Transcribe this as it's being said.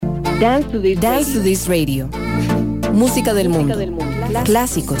Dance to This Radio. Música del mundo.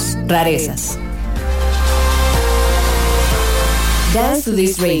 Clásicos, rarezas. Dance to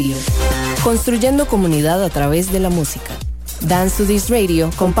This Radio. Construyendo comunidad a través de la música. Dance to This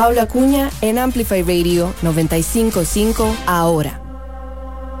Radio con Paula Acuña en Amplify Radio 95.5 ahora.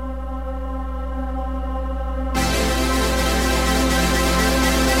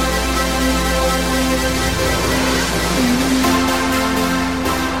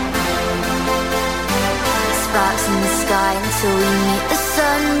 Sparks in the sky until we meet the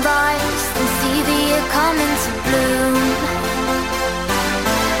sunrise and see the year come into bloom.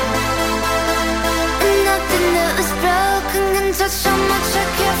 And nothing that was broken can touch how much I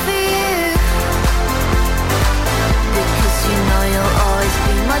care for you. Because you know you'll always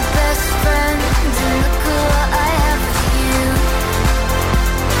be my best friend, and look at what I have for you.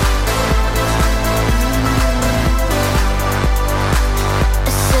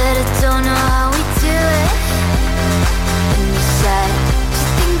 I said I don't know how we do it. Just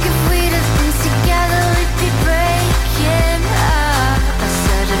think if we'd have been together, we'd be breaking up. I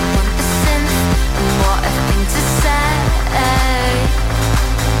said I want the synth and what I've been to say.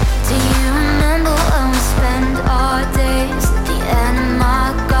 Do you remember when we spent our days at the end of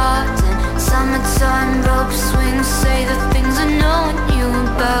my garden? Summertime rope swings, say the things I know and you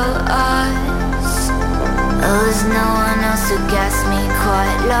about us. Oh, there's no one else who gets me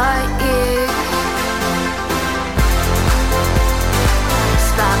quite like you.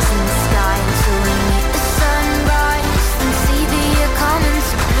 Sparks in the sky until we meet the sunrise and see the year come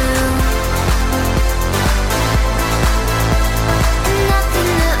into bloom. And nothing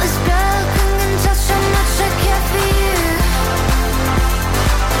that was broken can touch how much I care for you.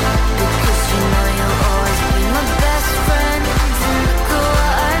 Because you know you'll always be my best friend, and look at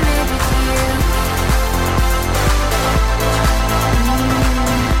what I made with you.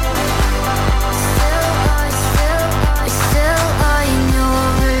 Still are in your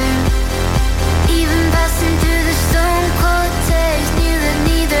room. Even passing through the stone cold days, knew that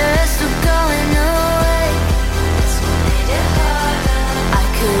neither of us were going away. That's what made it harder. I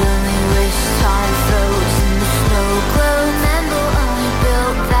could only wish time froze in the snow glow. Remember when we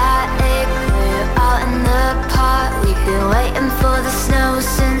built that igloo out in the park? We've been waiting for the snow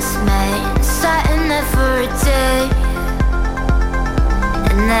since May, sat in there for a day,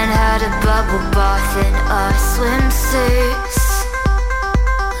 and then had a bubble bath in our swimsuits.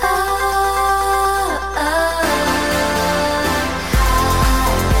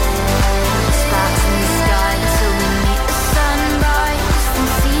 Sparks in the sky until we meet the sunrise and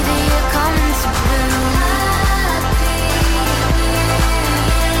see the year come into bloom.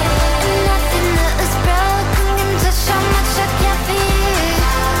 And nothing that was broken can touch how much I care for you.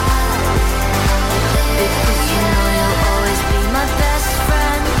 Because you know you'll always be my best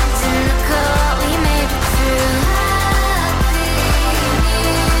friend, and look at what we made it through.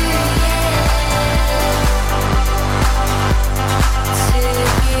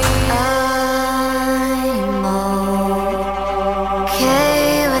 I'm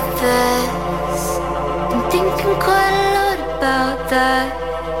okay with this. Been thinking quite a lot about that.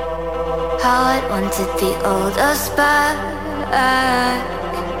 How I'd wanted the old us back.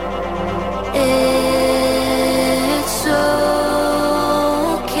 It's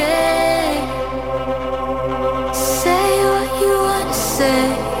okay. Say what you want to say,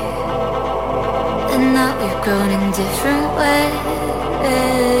 and that we've grown in different ways.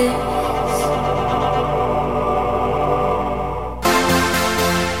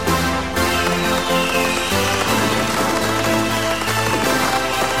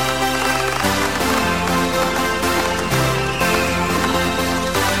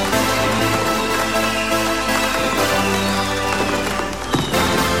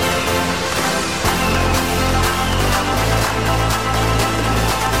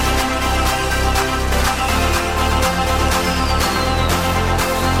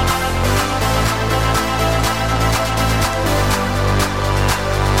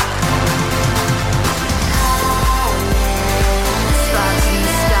 Sparks in the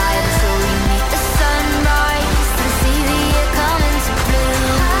sky until we meet the sunrise and see the year come into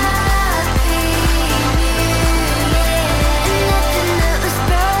bloom. And nothing that was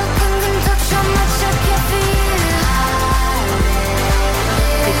broken can touch how much I care for you.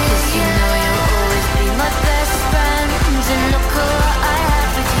 Because you know you'll always be my best friend, and look at what I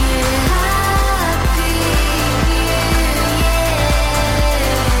have with you.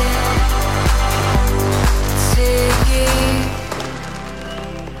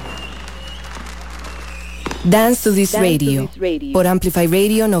 Dance to This Radio por Amplify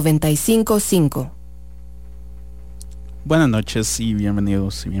Radio 95.5. Buenas noches y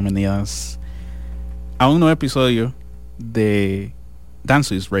bienvenidos y bienvenidas a un nuevo episodio de Dance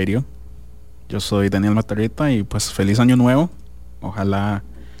to This Radio. Yo soy Daniel Matarrita y pues feliz año nuevo. Ojalá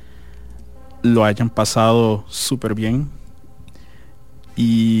lo hayan pasado súper bien.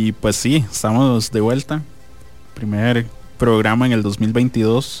 Y pues sí, estamos de vuelta. Primer programa en el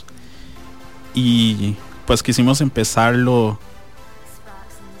 2022. Y pues quisimos empezarlo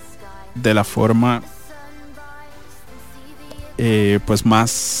de la forma pues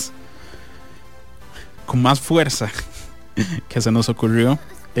más con más fuerza que se nos ocurrió,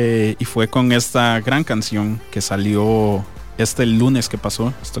 y fue con esta gran canción que salió este lunes que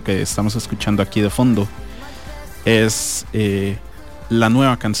pasó. Esto que estamos escuchando aquí de fondo es la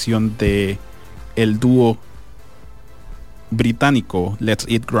nueva canción de el dúo británico Let's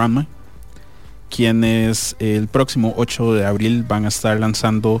Eat Grandma, quienes el próximo 8 de abril van a estar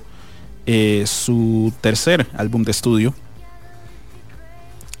lanzando su tercer álbum de estudio.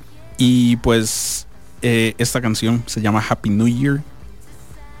 Y pues esta canción se llama Happy New Year,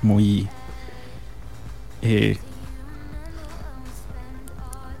 muy de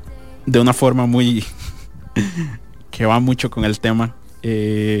una forma muy que va mucho con el tema.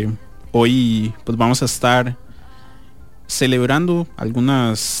 Hoy pues vamos a estar celebrando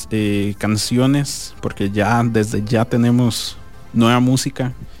algunas canciones, porque ya desde ya tenemos nueva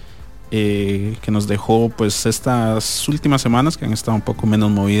música que nos dejó pues estas últimas semanas, que han estado un poco menos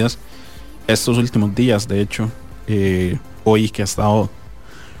movidas estos últimos días. De hecho, hoy que ha estado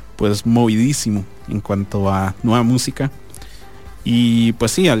pues movidísimo en cuanto a nueva música. Y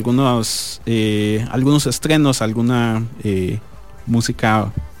pues sí, algunos estrenos, alguna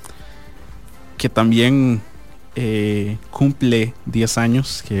música que también cumple 10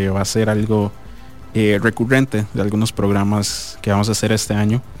 años, que va a ser algo recurrente de algunos programas que vamos a hacer este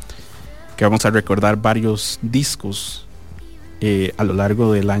año, que vamos a recordar varios discos a lo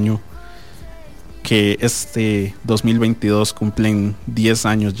largo del año, que este 2022 cumplen 10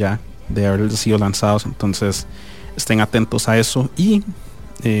 años ya de haber sido lanzados. Entonces estén atentos a eso. Y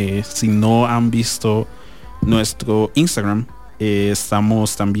si no han visto nuestro Instagram,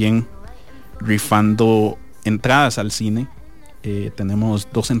 estamos también rifando entradas al cine. Tenemos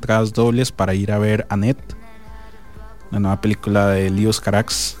 2 entradas dobles para ir a ver Annette, la nueva película de Líos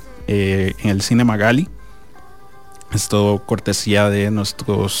Carax, en el cine Magali. Esto cortesía de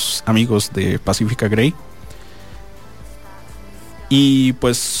nuestros amigos de Pacifica Grey. Y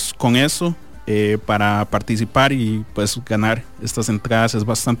pues con eso, para participar y pues ganar estas entradas es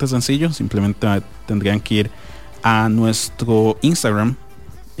bastante sencillo. Simplemente tendrían que ir a nuestro Instagram,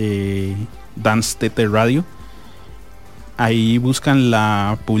 Dance TT Radio. Ahí buscan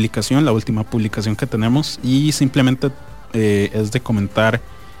la publicación, la última publicación que tenemos, y simplemente es de comentar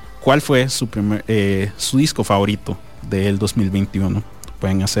cuál fue su disco favorito del 2021.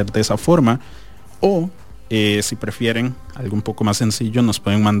 Pueden hacer de esa forma, o si prefieren algo un poco más sencillo, nos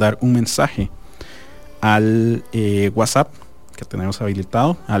pueden mandar un mensaje al WhatsApp que tenemos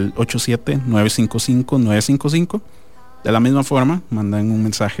habilitado, al 87-955-955. De la misma forma, mandan un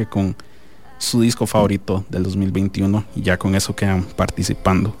mensaje con su disco favorito del 2021 y ya con eso quedan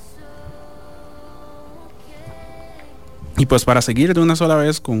participando. Y pues para seguir de una sola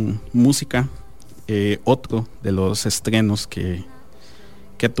vez con música, otro de los estrenos que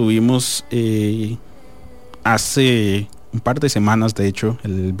tuvimos hace un par de semanas, de hecho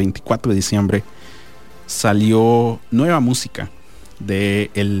el 24 de diciembre, salió nueva música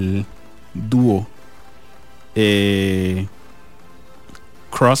de el dúo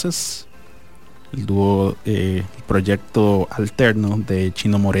Crosses, el dúo, el proyecto alterno de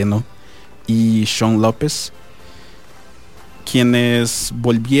Chino Moreno y Sean López, quienes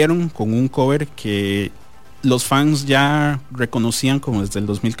volvieron con un cover que los fans ya reconocían como desde el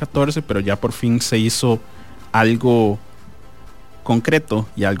 2014, pero ya por fin se hizo algo concreto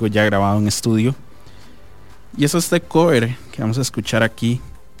y algo ya grabado en estudio. Y es este cover que vamos a escuchar aquí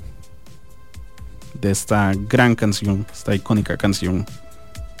de esta gran canción, esta icónica canción,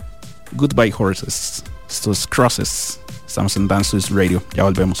 Goodbye Horses. Estos Crosses. Estamos en Dance to This Radio. Ya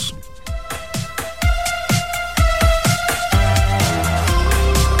volvemos.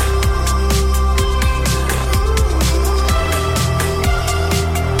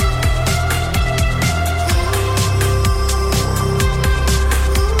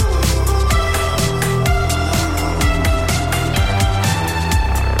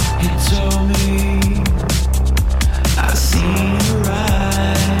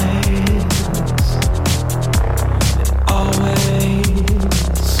 Always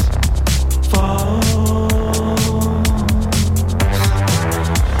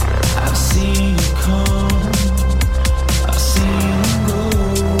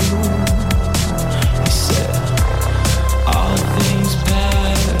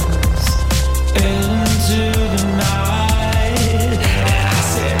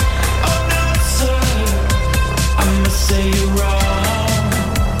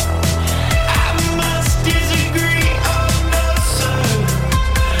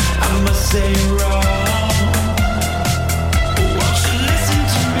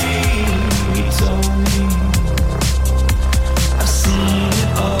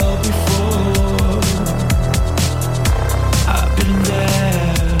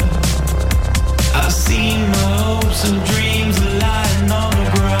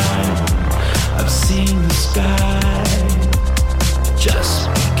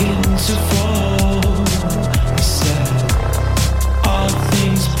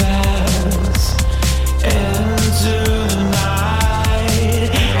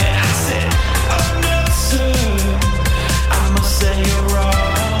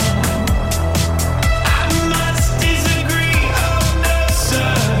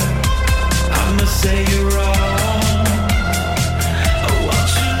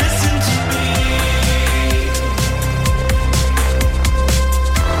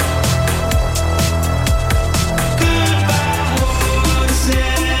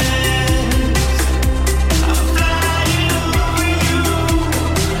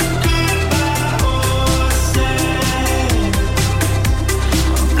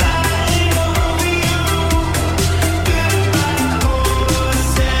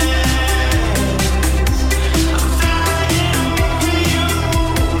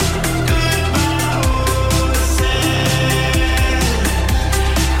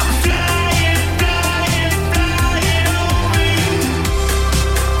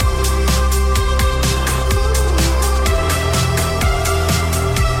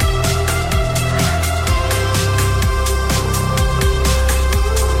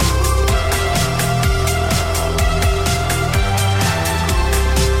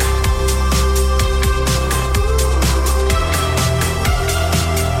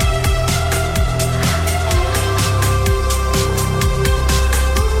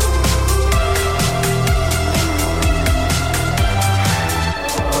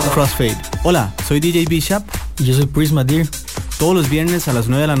Crossfade. Hola, soy DJ Bishop. Y yo soy Prisma Deer. Todos los viernes a las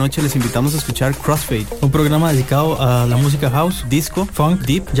 9 de la noche les invitamos a escuchar Crossfade, un programa dedicado a la música house, disco, funk,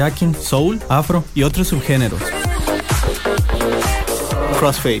 deep, jacking, soul, afro y otros subgéneros.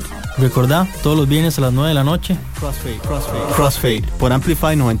 Crossfade. Recordá, todos los viernes a las 9 de la noche. Crossfade por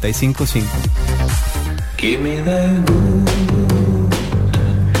Amplify 95.5. Give me that groove,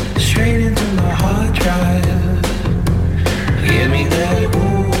 straight into my hard drive. Give me that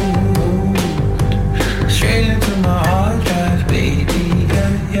groove, straight into my hard drive, baby.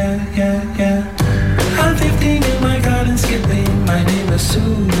 Yeah. I'm 15 in my garden skipping. My neighbor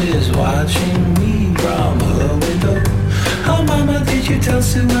Sue is watching me from her window. Oh mama, did you tell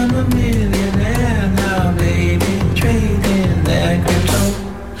Sue I'm a millionaire now, baby? Trading that crypto.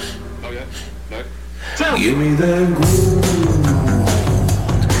 Give me that groove,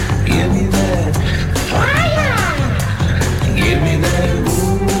 give me that fire, give me that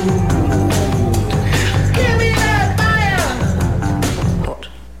groove, give me that fire. Hot.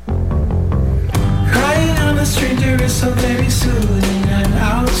 Crying on a stranger is so very soothing. I'm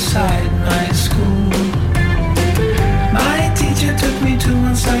outside my school. My teacher took me to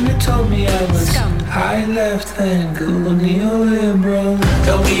one side and told me I was high left and cool neoliberal.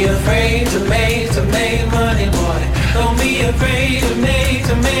 Don't be afraid to make money, boy. Don't be afraid to make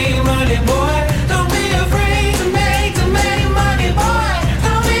money, boy. Don't be afraid to make money, boy.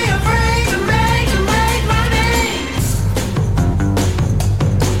 Don't be afraid to make money.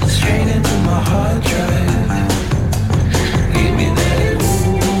 Straight into my hard drive. Give me that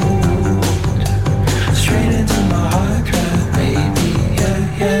wood. Straight into my hard drive, baby.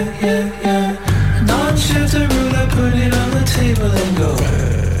 Yeah. Non-shift the root, I put it on the table and go.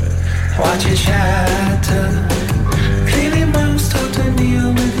 Watch it shatter. Clearly mom's told to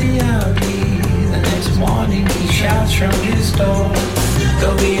kneel with the Audi. The next morning he shouts from his door.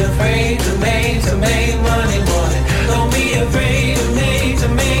 Don't be afraid to make money, boy. Don't be afraid to make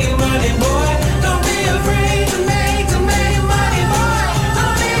money, boy. Don't be afraid to make money, boy.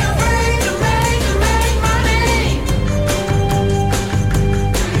 Don't be afraid to make money.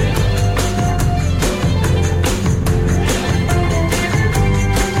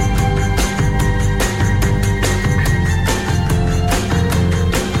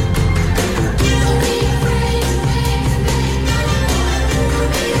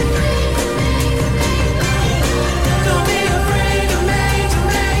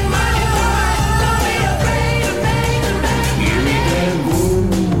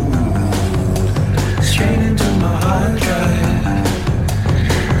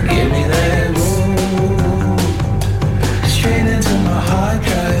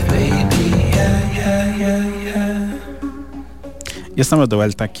 Ya estamos de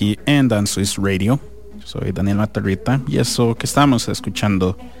vuelta aquí en Dance Swiss Radio. Soy Daniel Matarrita y eso que estamos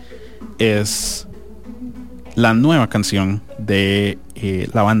escuchando es la nueva canción de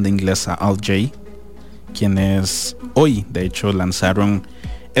la banda inglesa Al J, quienes hoy de hecho lanzaron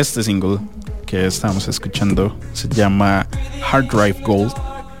este single que estamos escuchando. Se llama Hard Drive Gold,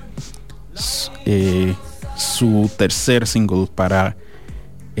 su tercer single para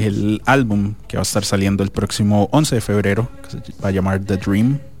el álbum que va a estar saliendo el próximo 11 de febrero, que se va a llamar The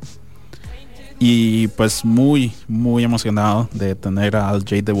Dream. Y pues muy emocionado de tener a Al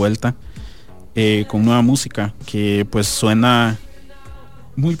J de vuelta con nueva música que pues suena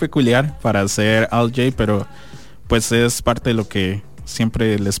muy peculiar para ser Al J, pero pues es parte de lo que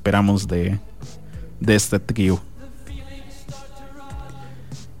siempre le esperamos de este trío.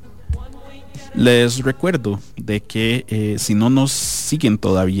 Les recuerdo de que si no nos siguen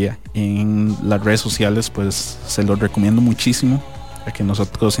todavía en las redes sociales, pues se los recomiendo muchísimo, ya que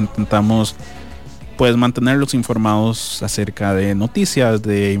nosotros intentamos pues mantenerlos informados acerca de noticias,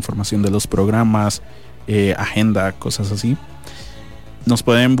 de información de los programas, agenda, cosas así. Nos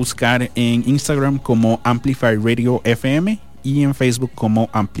pueden buscar en Instagram como Amplify Radio FM y en Facebook como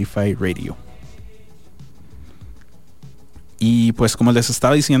Amplify Radio. Y pues como les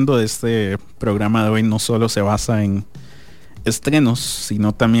estaba diciendo, este programa de hoy no solo se basa en estrenos,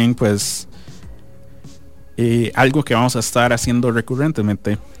 sino también pues algo que vamos a estar haciendo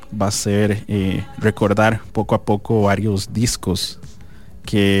recurrentemente va a ser recordar poco a poco varios discos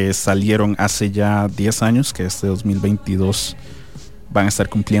que salieron hace ya 10 años, que este 2022 van a estar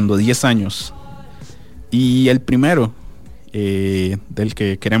cumpliendo 10 años. Y el primero del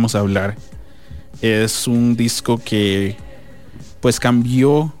que queremos hablar es un disco que pues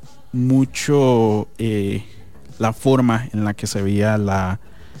cambió mucho la forma en la que se veía la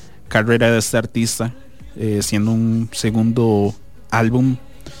carrera de este artista, siendo un segundo álbum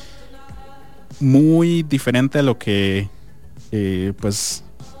muy diferente a lo que pues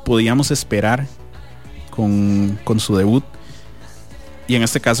podíamos esperar con su debut. Y en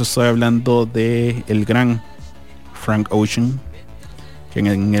este caso estoy hablando de el gran Frank Ocean, que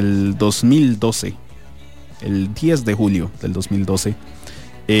en el 2012, el 10 de julio del 2012,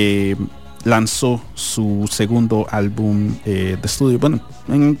 lanzó su segundo álbum de estudio. Bueno,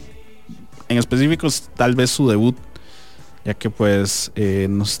 en específico tal vez su debut, ya que pues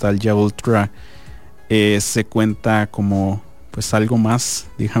Nostalgia Ultra se cuenta como pues algo más,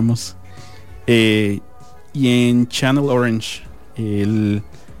 digamos. Y en Channel Orange él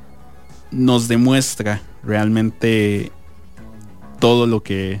nos demuestra realmente todo lo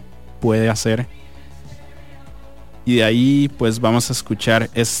que puede hacer. Y de ahí pues vamos a escuchar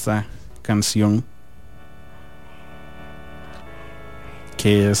esta canción,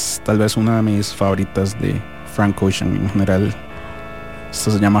 que es tal vez una de mis favoritas de Frank Ocean en general.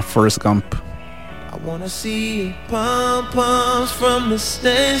 Esto se llama Forrest Gump. I wanna see pom-poms from the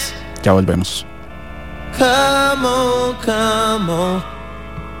stands. Ya volvemos. Come on, come on.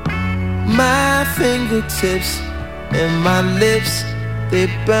 My fingertips and my lips, they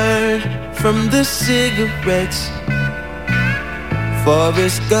burn from the cigarettes.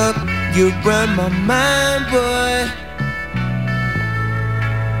 Forrest Gump, you run my mind, boy.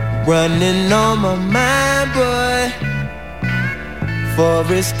 Running on my mind, boy.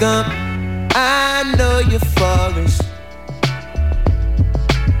 Forrest Gump, I know you're Forrest.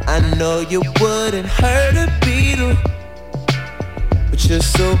 I know you wouldn't hurt a beetle, but you're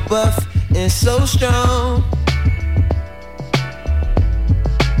so buff and so strong.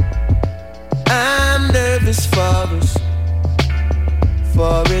 I'm nervous, Forrest.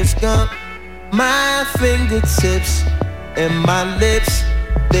 Forrest Gump, my fingertips and my lips,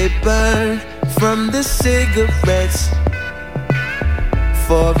 they burn from the cigarettes.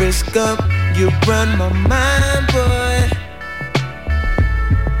 Forrest Gump, you run my mind, boy.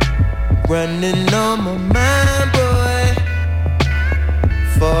 Running on my mind, boy.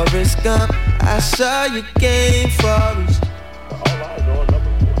 Forrest Gump, I saw your game, Forrest.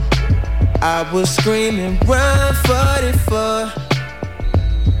 I was screaming, run 44,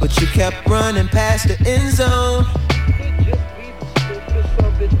 but you kept running past the end zone.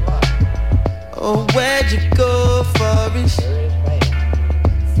 Oh, where'd you go, Forrest?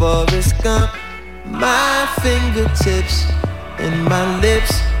 Forrest Gump, my fingertips and my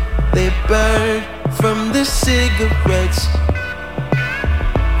lips, they burn from the cigarettes.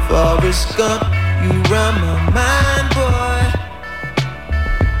 Forrest Gump, you run my mind, boy.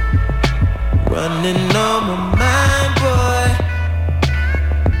 Running on my mind, boy.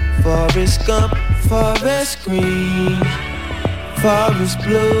 Forrest Gump, forest green, forest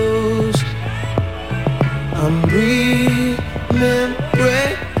blues. I'm remembering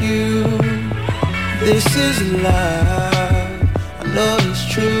you. This is love, I know it's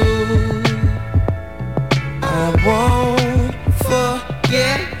true. I won't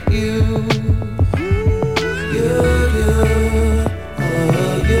forget you. You,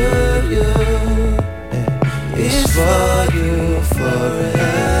 oh you. It's for you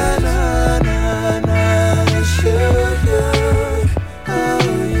forever. It's you, oh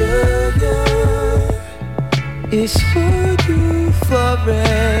you. It's for you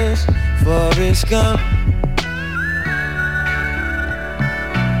Forrest Gump.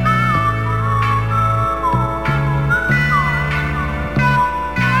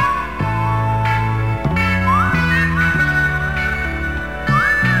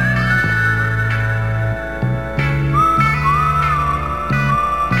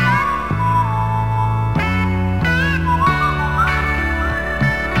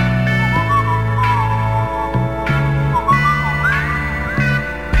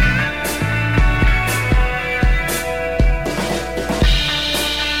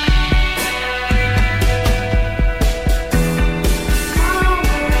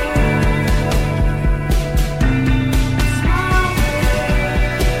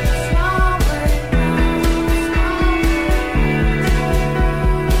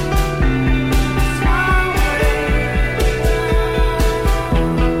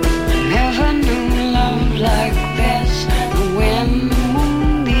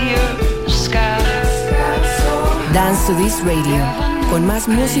 Dance to This Radio, con más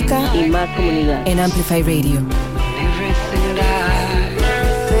música y más comunidad en Amplify Radio.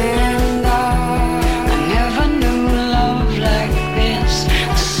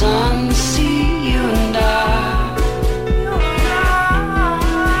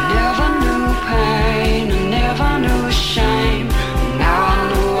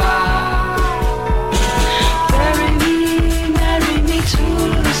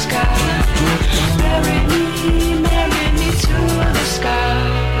 Marry me to the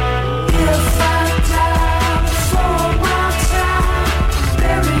sky.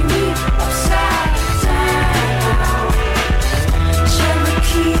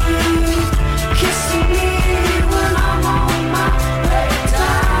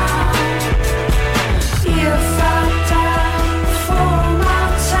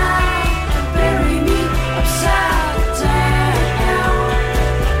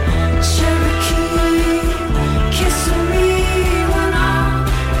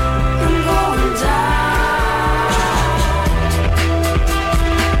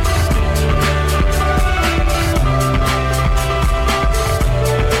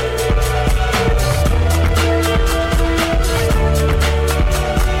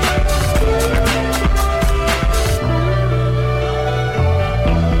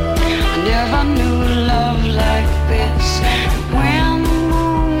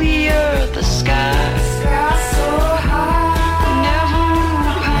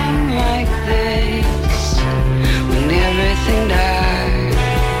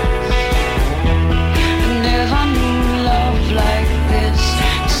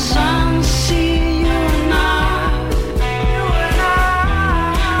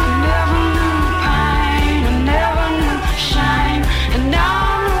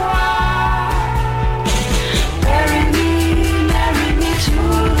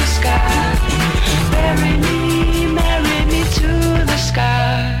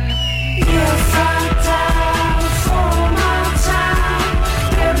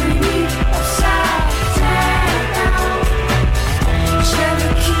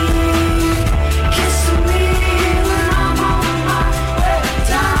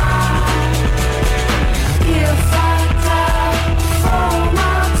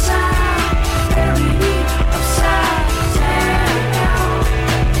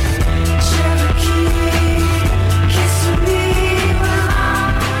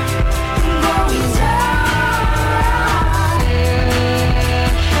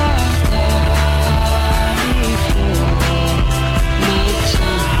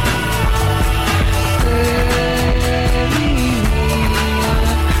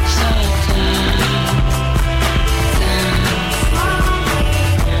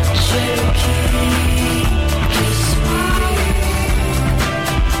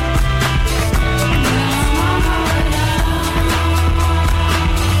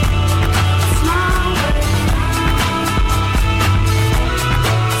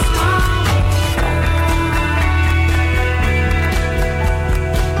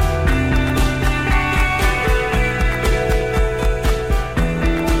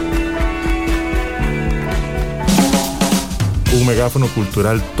 megáfono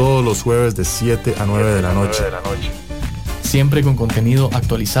cultural todos los jueves de 7 a 9 de la noche. Siempre con contenido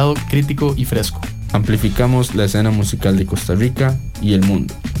actualizado, crítico y fresco. Amplificamos la escena musical de Costa Rica y el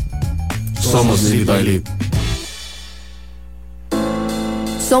mundo. Somos Lead by Lead.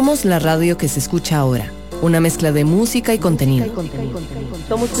 Somos la radio que se escucha ahora. Una mezcla de música y contenido.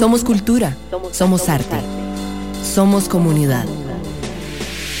 Somos cultura. Somos arte. Somos comunidad.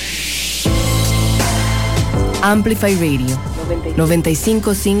 Amplify Radio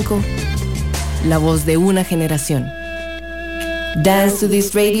 955, la voz de una generación. Dance to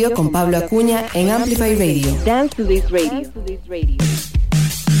this radio con Pablo Acuña en Amplify Radio. Dance to this radio.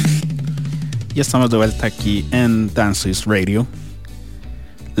 Y estamos de vuelta aquí en Dance to this Radio.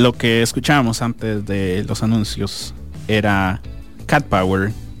 Lo que escuchábamos antes de los anuncios era Cat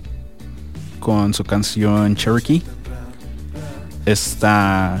Power con su canción Cherokee.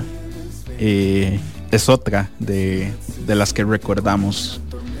 Esta es otra de las que recordamos,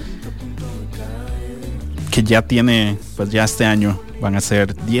 que ya tiene, pues ya este año van a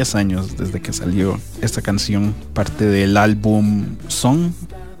ser 10 años desde que salió esta canción, parte del álbum Song,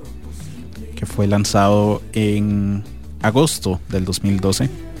 que fue lanzado en agosto del 2012.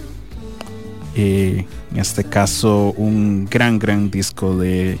 En este caso, un gran disco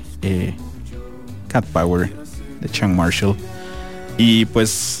de Cat Power de Chan Marshall. Y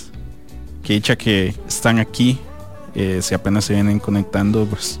pues que dicha que están aquí. Si apenas se vienen conectando,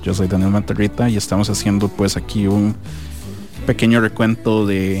 pues yo soy Daniel Matarrita y estamos haciendo pues aquí un pequeño recuento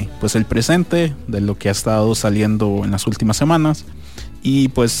de pues el presente, de lo que ha estado saliendo en las últimas semanas, y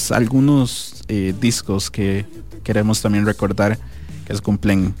pues algunos discos que queremos también recordar que se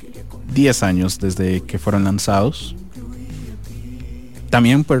cumplen 10 años desde que fueron lanzados.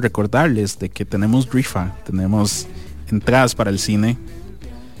 También pues recordarles de que tenemos rifa, tenemos entradas para el cine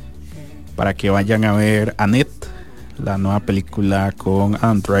para que vayan a ver Annette, la nueva película con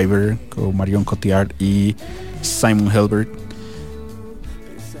Adam Driver, con Marion Cotillard y Simon Helberg.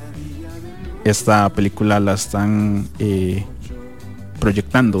 Esta película la están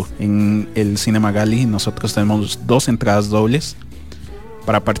proyectando en el Cinema Gali. Nosotros tenemos 2 entradas dobles.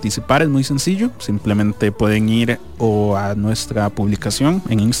 Para participar es muy sencillo, simplemente pueden ir o a nuestra publicación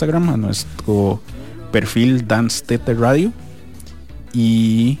en Instagram, a nuestro perfil Dance Tete Radio,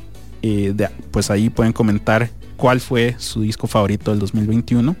 y pues ahí pueden comentar cuál fue su disco favorito del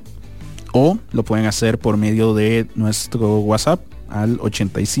 2021, o lo pueden hacer por medio de nuestro WhatsApp al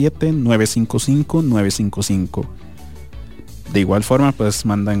 87 955 955. De igual forma pues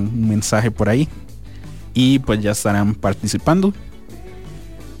mandan un mensaje por ahí y pues ya estarán participando.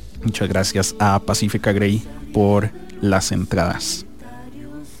 Muchas gracias a Pacifica Grey por las entradas.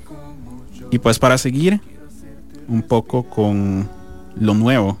 Y pues para seguir un poco con lo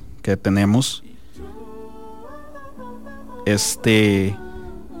nuevo que tenemos, este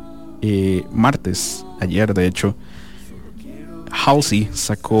martes, ayer de hecho, Halsey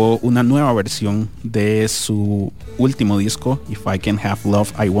sacó una nueva versión de su último disco, If I Can Have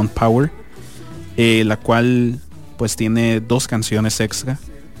Love, I Want Power, la cual pues tiene 2 canciones extra.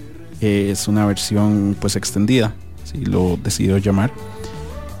 Es una versión pues extendida, si lo decidió llamar,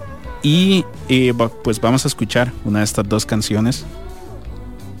 y pues vamos a escuchar una de estas 2 canciones.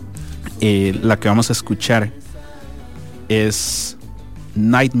 La que vamos a escuchar es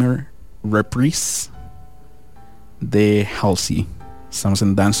Nightmare Reprise de Halsey. Estamos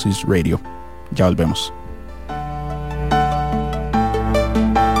en Dance Swiss Radio, ya volvemos.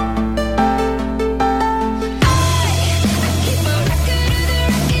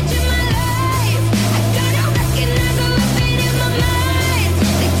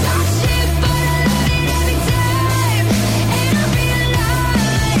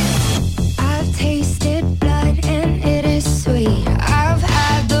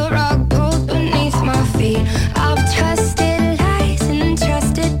 I've trusted lies and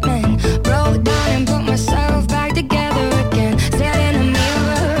trusted men, broke down and put my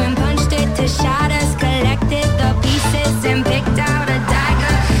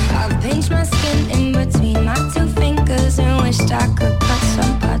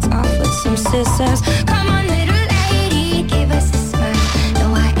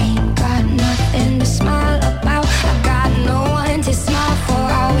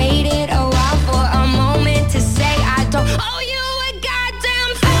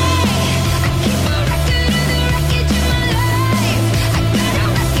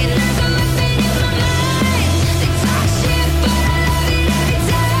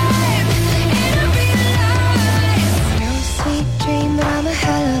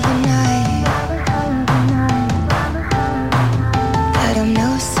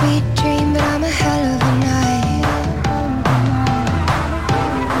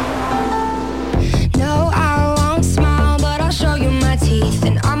teeth.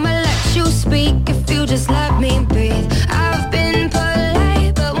 And I'ma let you speak if you just let me breathe. I've been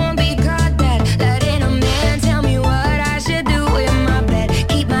polite, but won't be caught dead. Letting a man tell me what I should do in my bed.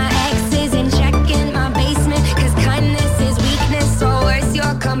 Keep my exes in check in my basement, cause kindness is weakness, or worse,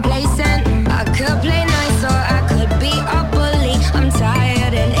 you're complacent. I could play nice or I could be a bully. I'm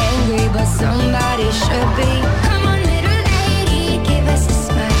tired and angry, but somebody should be. Come on, little lady, give us a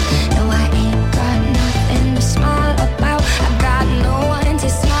smile. No, I ain't got nothing to smile about. I got no one to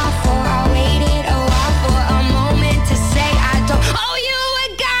smile for. I waited a while for a moment to say I don't owe you a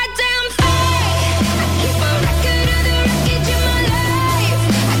goddamn thing. I keep a record of the wreckage in my life.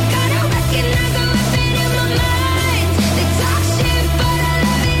 I gotta recognize a weapon in my mind. They talk shit, but I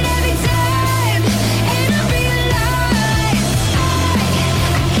love it every time. And I realize I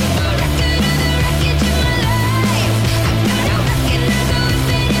keep a record of the wreckage in my life. I gotta recognize a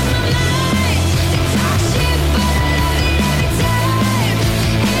weapon in my mind. They talk shit, but I love it every time. And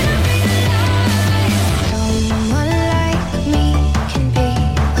I realize someone like me can be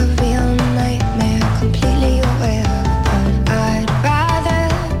a real nightmare, completely aware. But I'd rather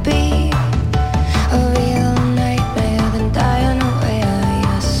be a real nightmare than die unaware.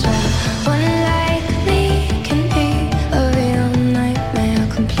 Yeah, someone like me can be a real nightmare,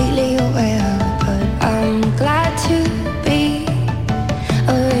 completely aware. But I'm glad to be a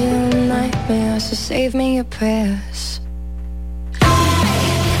real nightmare, so save me your prayers.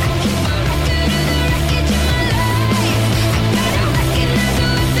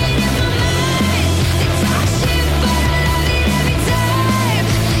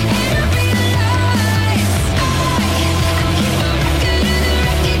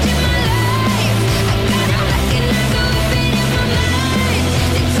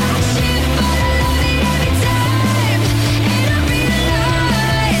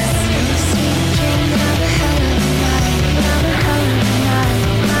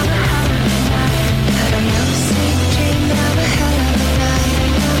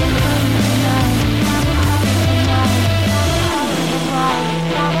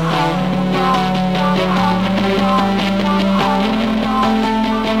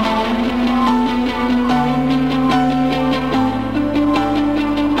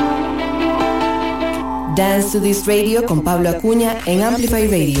 Dance to This Radio con Pablo Acuña en Amplify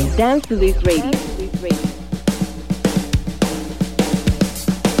Radio. Dance to This Radio.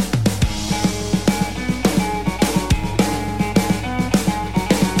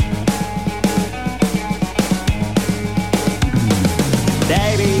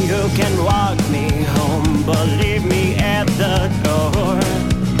 Baby, you can walk me home, but leave me at the door.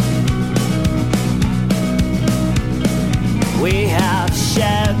 We have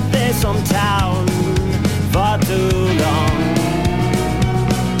shared this hometown for too long.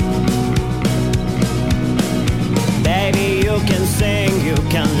 Baby, you can sing, you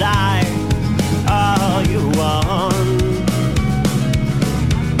can lie, all you want.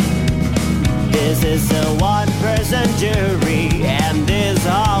 This is a one-person jury, and this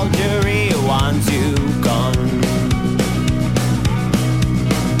whole jury wants you gone.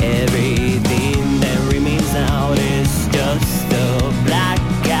 Everything that remains now is just a black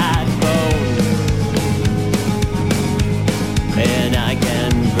cat bone. And I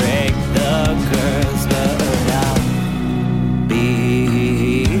can break the curse, but I'll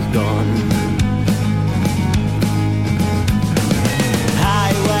be gone.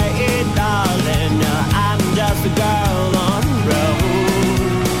 Highway, darling, I'm just a girl on the road.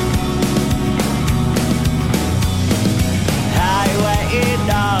 Highway,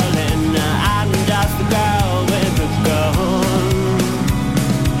 darling, I'm just a girl with a gun.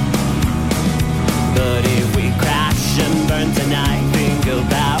 But if we crash and burn tonight, think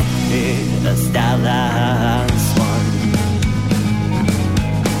about it as that last one.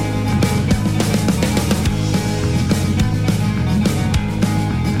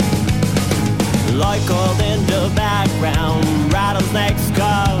 Like cold in the background, rattlesnakes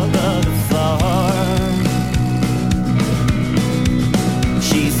cover the floor.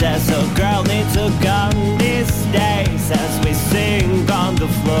 She says a girl needs a gun these days as we sing on the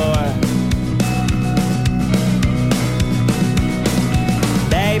floor.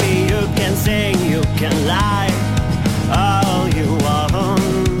 Baby, you can sing, you can lie, all you want.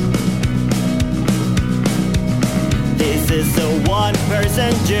 This is a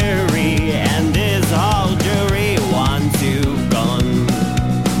one-person jury, and this whole jury wants you gone.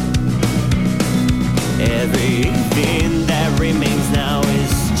 Everything that remains now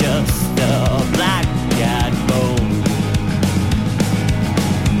is just a black cat bone.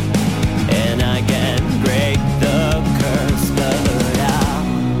 And I can break the curse, but I'll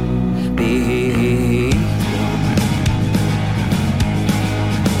be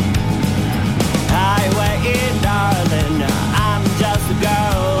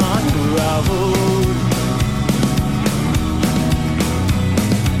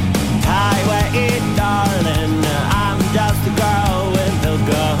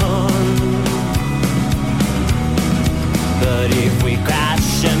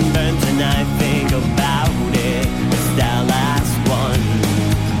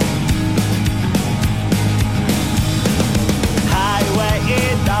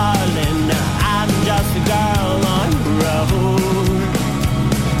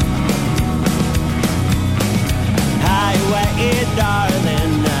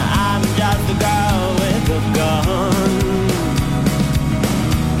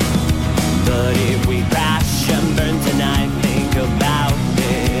But if we crash and burn tonight, think about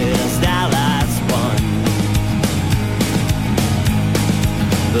it as the last one.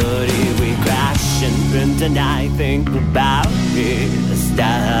 But if we crash and burn tonight, think about it as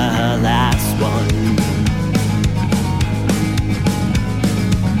the last one.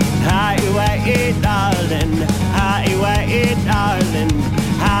 Highway, darling, highway, darling,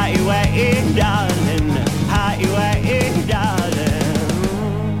 highway, darling, highway, darling.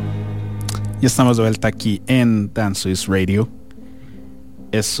 Y estamos de vuelta aquí en Dance Swiss Radio.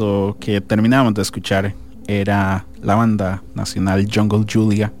 Eso que terminamos de escuchar era la banda nacional Jungle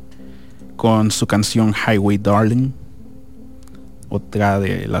Julia con su canción Highway Darling, otra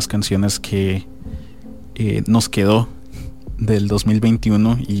de las canciones que nos quedó del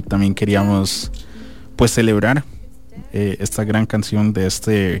 2021, y también queríamos pues celebrar esta gran canción de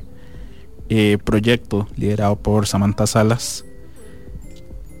este proyecto liderado por Samantha Salas,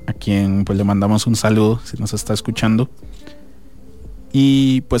 a quien pues le mandamos un saludo si nos está escuchando.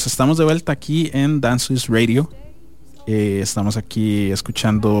 Y pues estamos de vuelta aquí en Dance Swiss Radio. Estamos aquí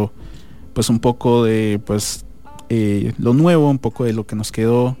escuchando pues un poco de pues lo nuevo, un poco de lo que nos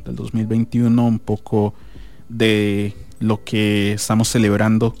quedó del 2021, un poco de lo que estamos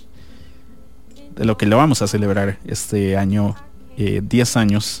celebrando, de lo que lo vamos a celebrar este año, 10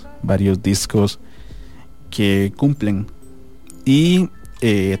 años, varios discos que cumplen. Y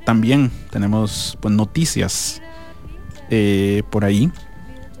también tenemos pues noticias por ahí.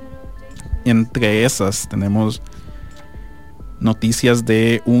 Entre esas tenemos noticias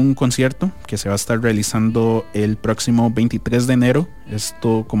de un concierto que se va a estar realizando el próximo 23 de enero.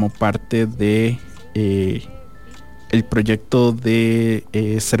 Esto como parte de el proyecto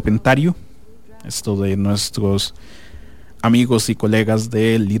de Serpentario, esto de nuestros amigos y colegas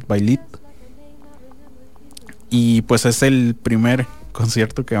de Lead by Lead. Y pues es el primer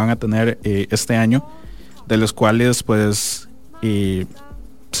concierto que van a tener este año, de los cuales pues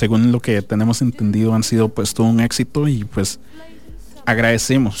según lo que tenemos entendido han sido pues todo un éxito, y pues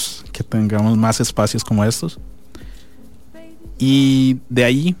agradecemos que tengamos más espacios como estos. Y de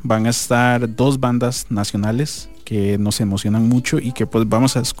ahí van a estar dos bandas nacionales que nos emocionan mucho y que pues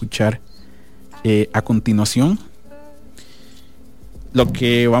vamos a escuchar a continuación. Lo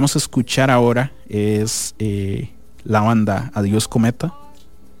que vamos a escuchar ahora es la banda Adiós Cometa,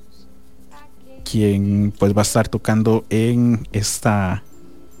 quien pues va a estar tocando en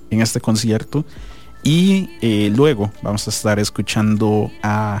este concierto. Y luego vamos a estar escuchando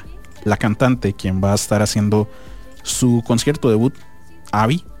a la cantante, quien va a estar haciendo su concierto debut,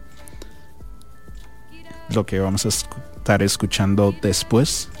 Abby. Lo que vamos a estar escuchando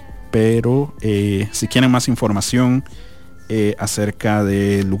después. Pero si quieren más información acerca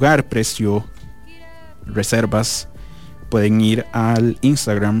del lugar, precio, reservas, pueden ir al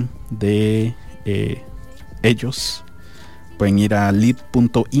Instagram de ellos. Pueden ir a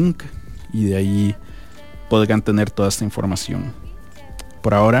lead.inc y de ahí podrán tener toda esta información.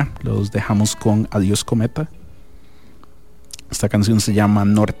 Por ahora los dejamos con Adiós Cometa. Esta canción se llama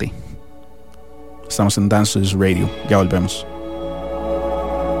Norte. Estamos en Dance Swiss Radio. Ya volvemos.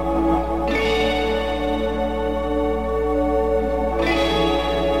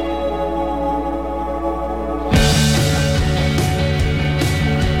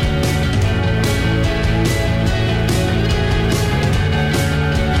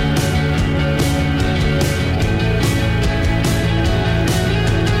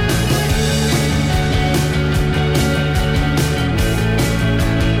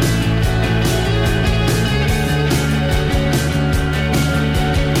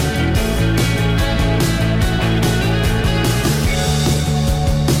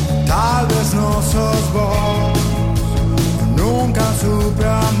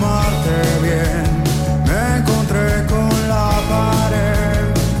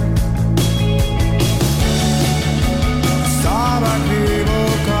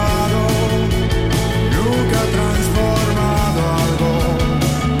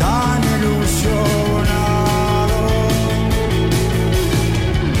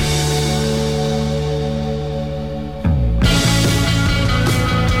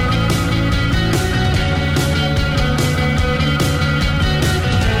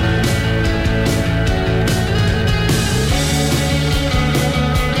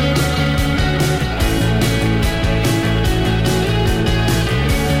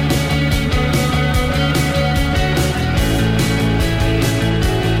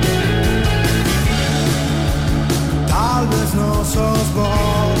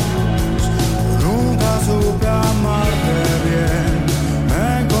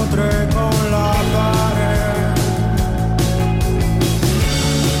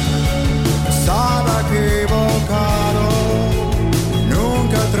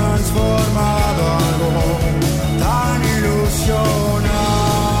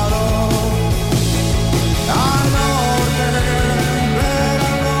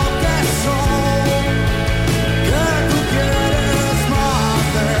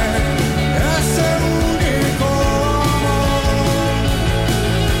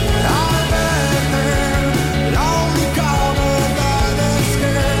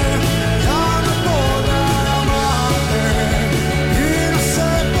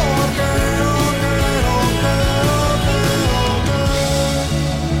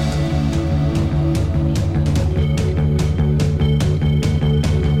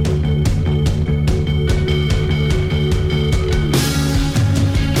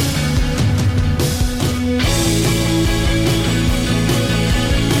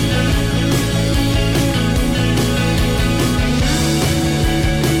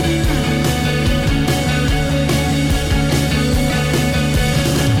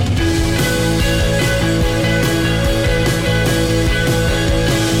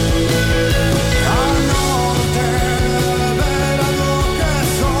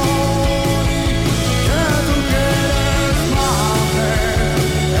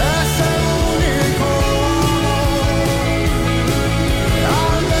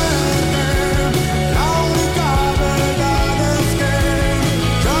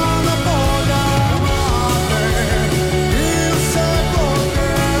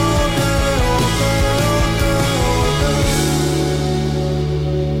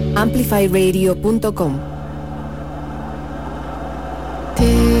 amplifyradio.com.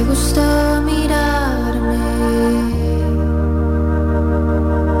 Te gusta mirarme,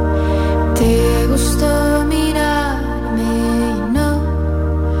 te gusta mirarme y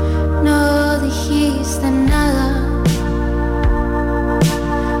no dijiste nada,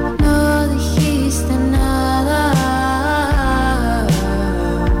 no dijiste nada.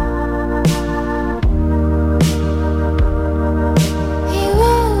 Y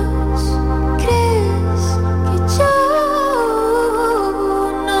vos crees que yo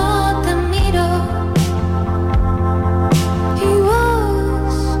no te miro. Y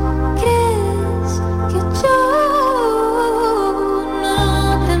vos crees que yo no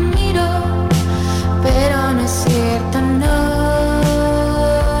te miro. Pero no es cierto, no.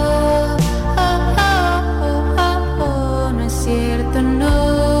 No es cierto, no.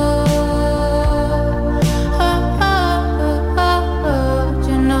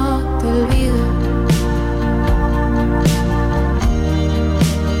 Yo no te olvido.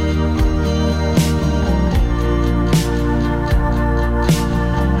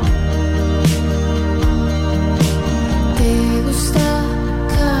 Te gusta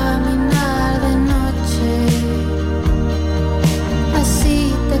caminar de noche, así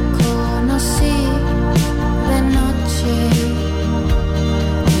te conocí de noche.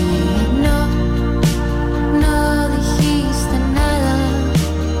 Y no dijiste nada,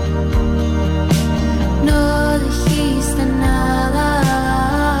 no dijiste nada.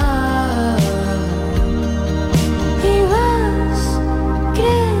 Y vos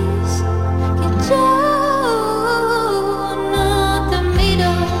crees que yo no te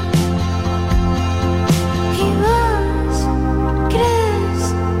miro. Y vos crees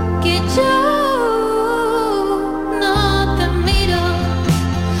que yo no te miro.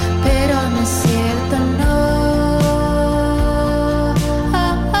 Pero no es cierto, no.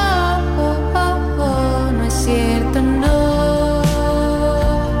 No es cierto, no.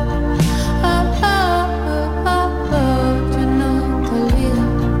 Yo no te olvido.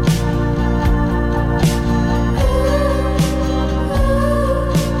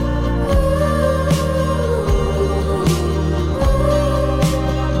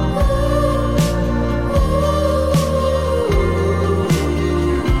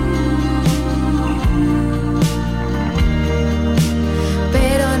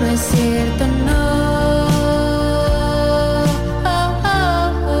 Pero no es cierto, no.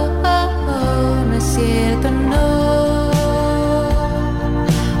 No es cierto, no.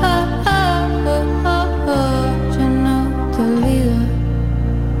 Yo no te olvido.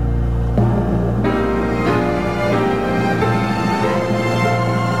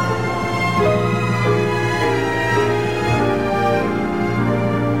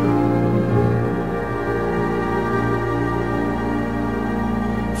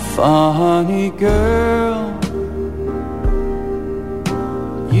 Funny girl,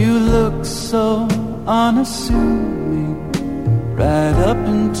 you look so unassuming right up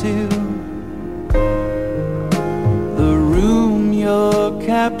until the room you're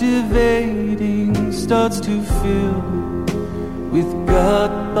captivating starts to fill with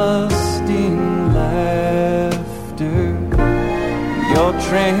gut-busting laughter. You're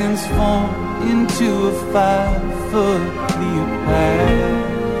transformed into a 5-foot Cleopatra.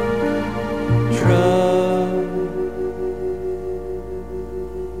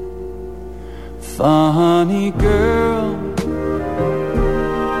 Funny girl,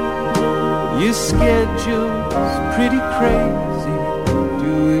 your schedule's pretty crazy,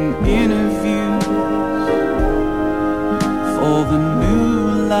 doing interviews for the new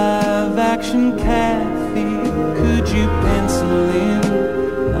live-action cafe. Could you pencil in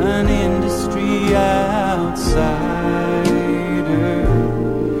an industry outsider?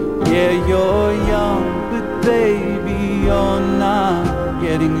 Yeah, you're young, but baby, you're not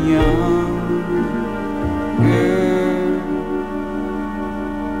getting young.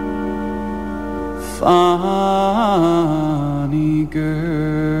 Funny girl.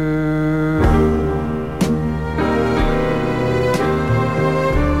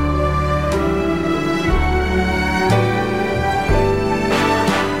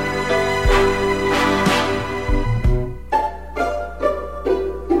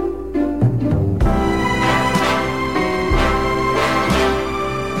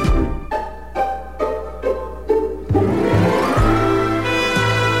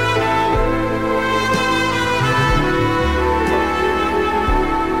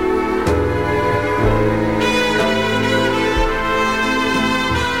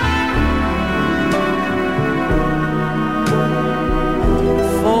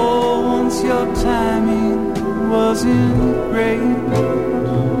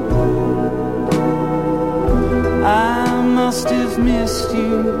 lost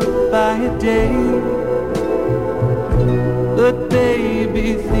you by a day. But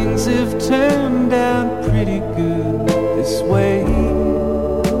baby, things have turned out pretty good this way.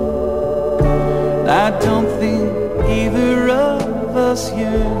 I don't think either of us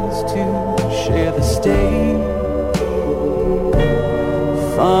yearns to share the stage.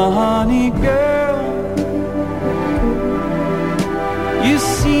 Funny girl, you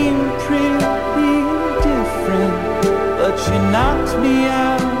seem pretty different, but you knocked me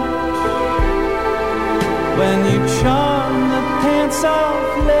out when you charmed the pants off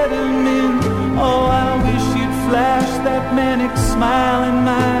Letterman. Oh, I wish you'd flash that manic smile in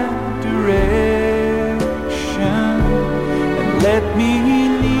my direction and let me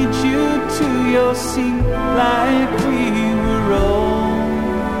lead you to your seat like we were old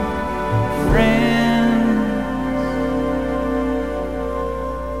friends.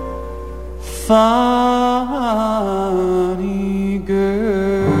 Funny girl.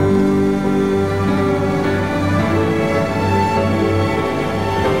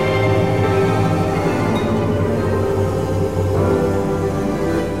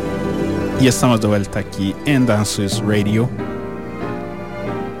 Y estamos de vuelta aquí en Dance to This Radio.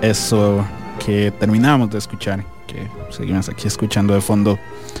 Eso que terminamos de escuchar, que seguimos aquí escuchando de fondo,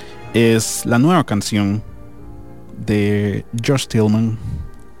 es la nueva canción de Josh Tillman,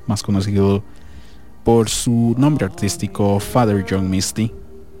 más conocido por su nombre artístico Father John Misty.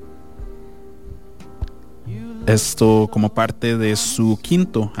 Esto como parte de su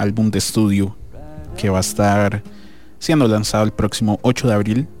quinto álbum de estudio, que va a estar siendo lanzado el próximo 8 de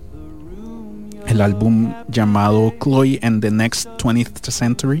abril. El álbum llamado Chloe and the Next 20th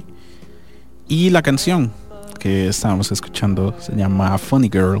Century. Y la canción que estábamos escuchando se llama Funny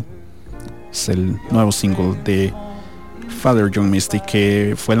Girl. Es el nuevo single de Father John Misty,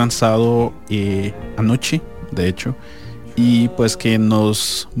 que fue lanzado anoche, de hecho, y pues que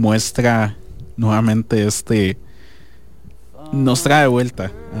nos muestra nuevamente nos trae de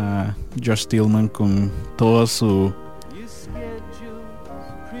vuelta a Josh Tillman con todo su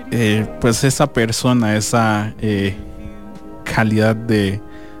pues esa persona, esa calidad de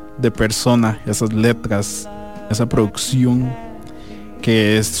persona, esas letras, esa producción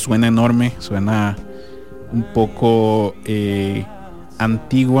que suena enorme, suena un poco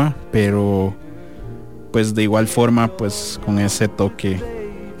antigua, pero pues de igual forma pues con ese toque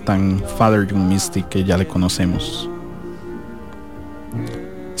tan Father John Misty que ya le conocemos.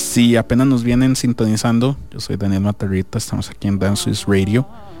 Si apenas nos vienen sintonizando, yo soy Daniel Matarrita, estamos aquí en Dance to This Radio.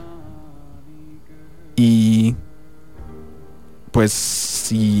 Y pues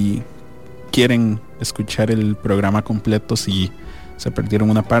si quieren escuchar el programa completo, si se perdieron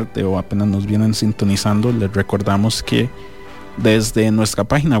una parte o apenas nos vienen sintonizando, les recordamos que desde nuestra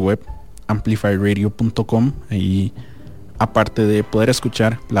página web amplifyradio.com, ahí aparte de poder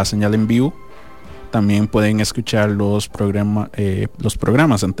escuchar la señal en vivo, también pueden escuchar los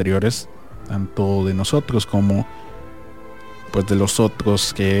programas anteriores, tanto de nosotros como pues de los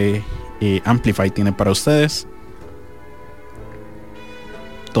otros que Amplify tiene para ustedes.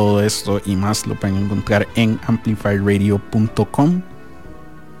 Todo esto y más lo pueden encontrar en amplifyradio.com.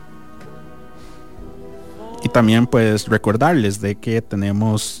 Y también pues recordarles de que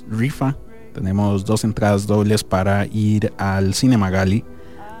tenemos rifa. Tenemos 2 entradas dobles para ir al Cinema Gali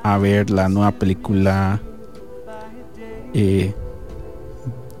a ver la nueva película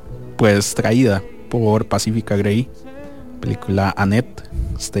pues traída por Pacifica Grey, película Annette,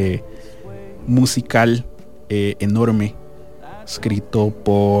 musical enorme, escrito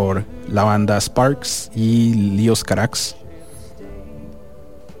por la banda Sparks y Leos Carax.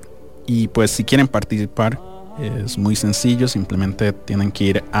 Y pues si quieren participar es muy sencillo, simplemente tienen que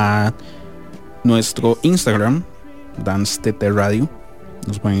ir a nuestro Instagram, DanceTT Radio,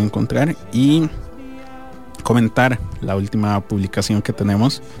 nos pueden encontrar y comentar la última publicación que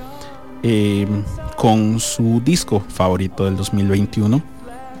tenemos con su disco favorito del 2021,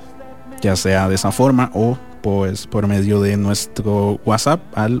 ya sea de esa forma o pues por medio de nuestro WhatsApp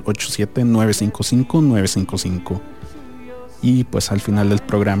al 87955-955. Y pues al final del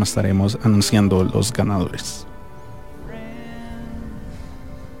programa estaremos anunciando los ganadores.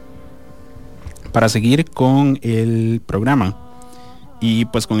 Para seguir con el programa y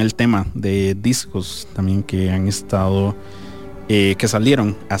pues con el tema de discos también que han estado que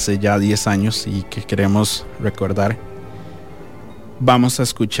salieron hace ya 10 años y que queremos recordar, vamos a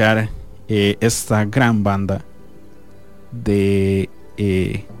escuchar esta gran banda de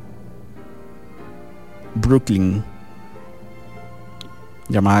Brooklyn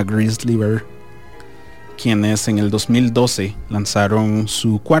llamada Grizzly Bear, quienes en el 2012 lanzaron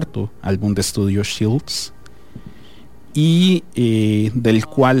su cuarto álbum de estudio, Shields, y del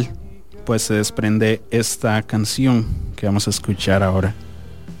cual pues se desprende esta canción que vamos a escuchar ahora.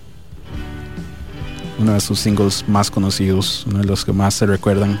 Uno de sus singles más conocidos, uno de los que más se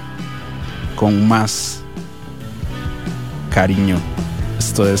recuerdan con más cariño.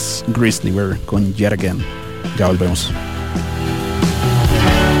 Esto es Grizzly Bear con Yet Again. Ya volvemos.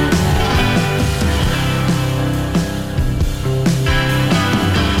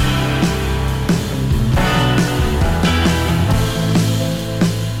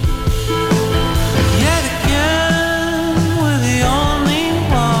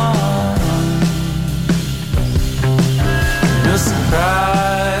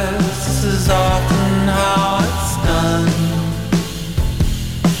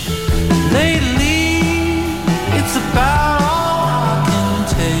 Lately, it's about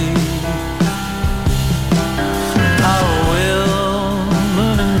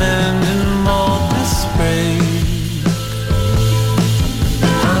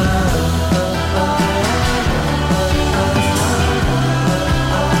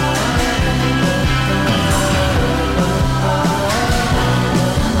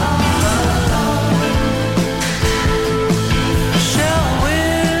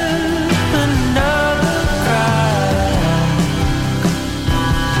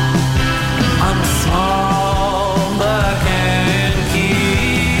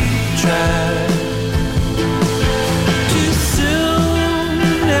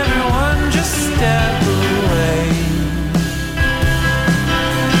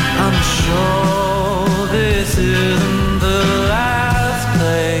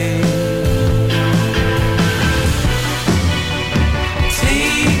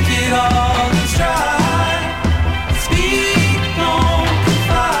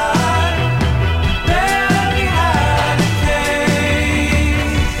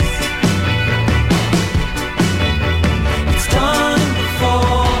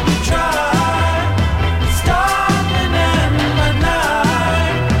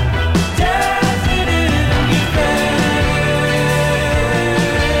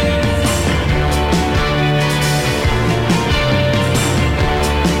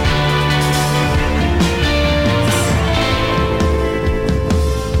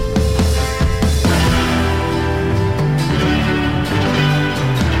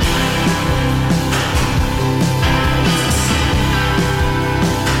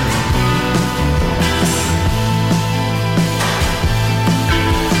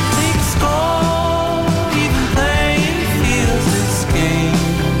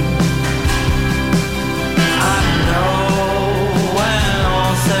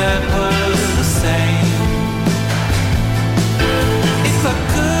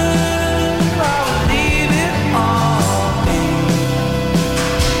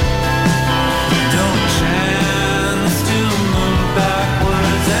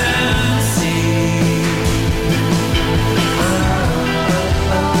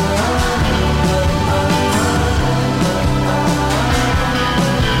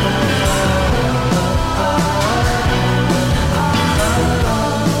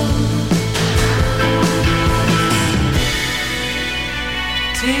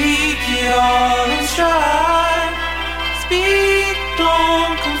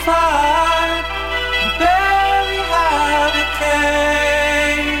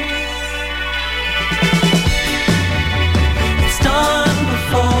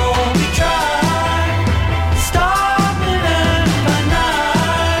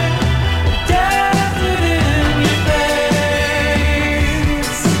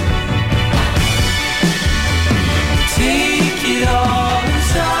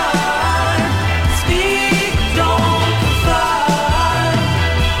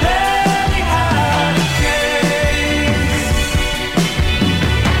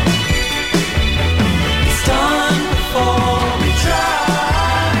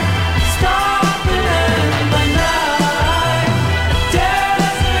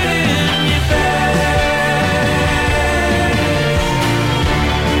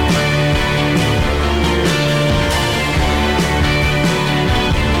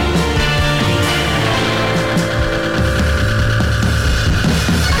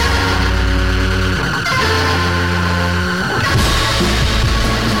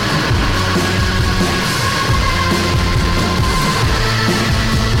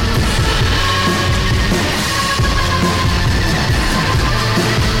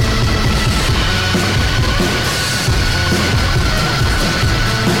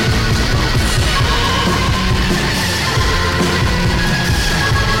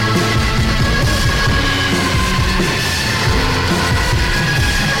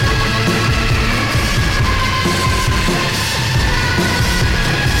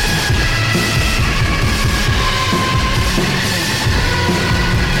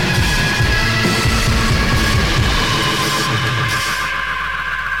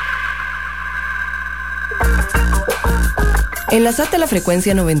Enlazate a la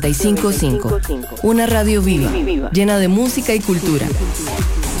frecuencia 955, una radio viva, llena de música y cultura.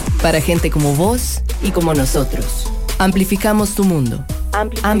 Para gente como vos y como nosotros. Amplificamos tu mundo.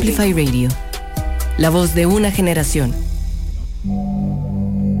 Amplify Radio. La voz de una generación.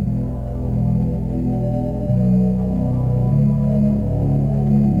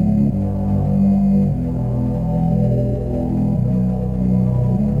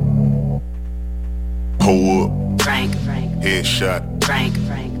 Hold up. Headshot.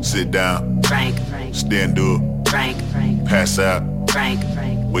 Sit down. Stand up. Pass out.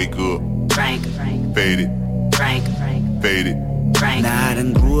 Wake up. Fade it. Fade it. Nah, I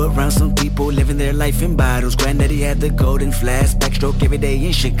done grew around some people living their life in bottles. Granddaddy had the golden flask, backstroke every day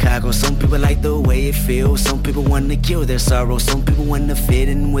in Chicago. Some people like the way it feels. Some people wanna kill their sorrow. Some people wanna fit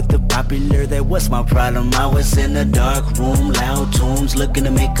in with the popular. That was my problem. I was in a dark room, loud tunes, looking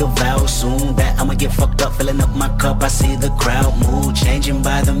to make a vow soon that I'ma get fucked up, filling up my cup. I see the crowd mood changing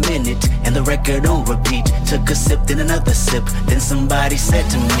by the minute, and the record on repeat. Took a sip, then another sip. Then somebody said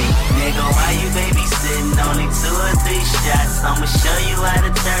to me, nigga, why you babysitting? Only 2 or 3 shots. I'ma show you how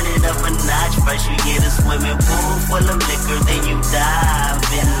to turn it up a notch. First you get a swimming pool full of liquor, then you dive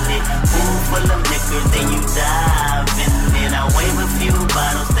in it. Pool full of liquor, then you dive in it. I wave a few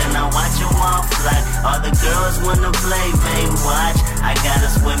bottles, then I watch them all fly. All the girls wanna play, they watch. I got a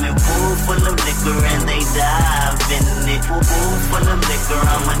swimming pool full of liquor and they dive in it. Pool full of liquor,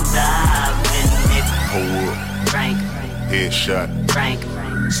 I'ma dive in it. Hold up. Frank. Headshot. Frank.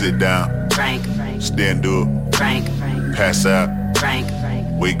 Sit down. Frank. Stand up. Frank. Pass out. Frank.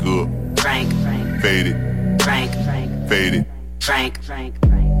 Wake up. Frank. Fade it. Frank. Fade it. Frank.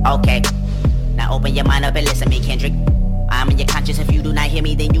 Okay. Now open your mind up and listen to me, Kendrick. I'm in your conscience. If you do not hear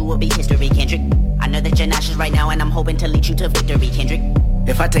me, then you will be history, Kendrick. I know that you're nauseous right now, and I'm hoping to lead you to victory, Kendrick.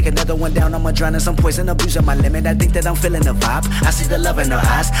 If I take another one down, I'ma drown in some poison, abusing my limit. I think that I'm feeling the vibe. I see the love in her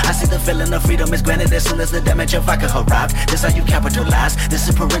eyes. I see the feeling of freedom is granted as soon as the damage of vodka arrives. This how you capitalize. This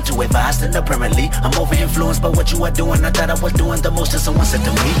is parental advice. And apparently, I'm over influenced by what you are doing. I thought I was doing the most, and someone said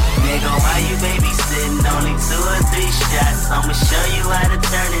to me, nigga, why you babysitting? Only 2 or 3 shots. I'ma show you how to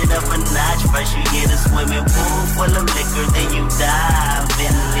turn it up a notch. First you get a swimming pool full of liquor, then you dive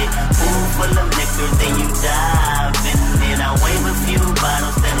in it. Pool full of liquor, then you dive in it. I wave a few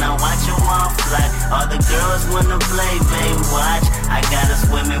bottles, then I watch them all fly. All the girls wanna play, they watch. I got a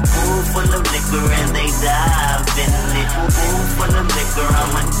swimming pool full of liquor and they dive in it. Pool full of liquor,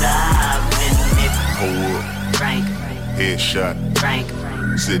 I'ma dive in it. Hold up. Frank. Headshot. Frank.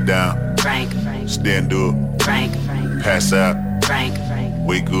 Sit down. Frank. Stand up. Frank. Pass out. Frank.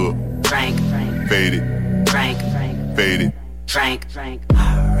 Wake up. Frank. Fade it. Frank. Fade it. Frank. I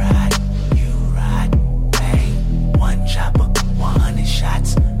ride, you ride, bang. 1 chopper, 100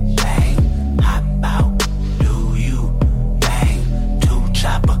 shots, bang. Hop out, do you, bang. 2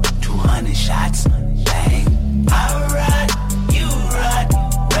 chopper, 200 shots, bang. I ride, you ride,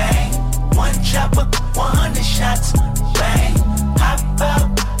 bang. 1 chopper, 100 shots, bang. Hop out,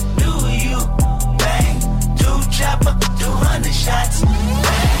 do you, bang. 2 chopper, 200 shots,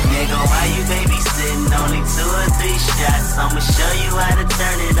 bang. Nigga, why you babysitting? Only 2 or 3 shots. I'ma show you how to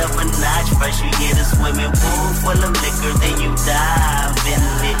turn it up a notch. First you get a swimming pool full of liquor, then you dive in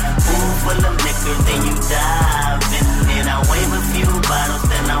it. Pool full of liquor, then you dive in it. I wave a few bottles,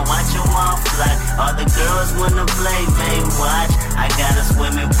 then I watch them all fly. All the girls wanna play, they watch. I got a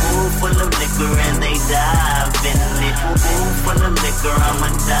swimming pool full of liquor and they dive in it. Pool full of liquor, I'ma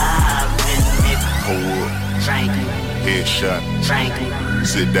dive in it. Hold up. Frank. Headshot. Frank.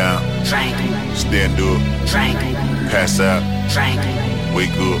 Sit down. Frank. Stand up. Frank. Pass out. Frank.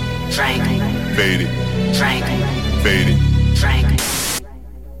 Wake up. Frank. Fade it. Frank. Fade it. Frank.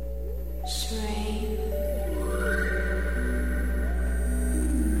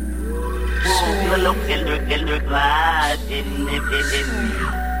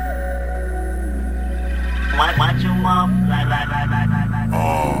 Watch them all fly,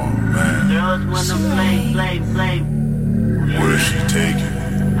 Oh man. girls wanna play. Where's she taking?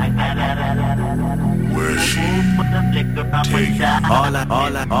 Where's she taking?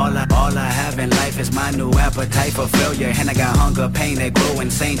 All I have in life is my new appetite for failure. And I got hunger, pain that grow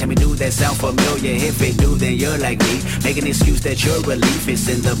insane. Tell me, do that sound familiar? If it do, then you're like me. Make an excuse that your relief is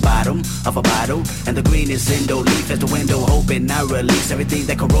in the bottom of a bottle, and the green is in the leaf. As the window open, I release everything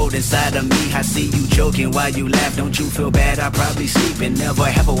that corrode inside of me. I see you joking while you laugh. Don't you feel bad? I probably sleep and never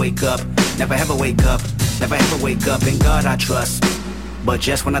ever wake up. Never ever wake up. Never ever wake up. In God I trust. But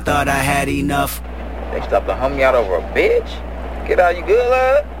just when I thought I had enough, they stopped to hum me out over a bitch. Get out, you good,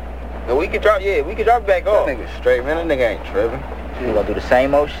 lad? No, we can drop it back off. That nigga straight, man. That nigga ain't tripping. We gonna do the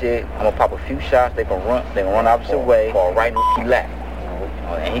same old shit. I'm gonna pop a few shots. They gonna run opposite way for a right lap.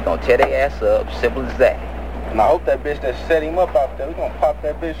 And he gonna tear their ass up. Simple as that. And I hope that bitch that set him up out there, we gonna pop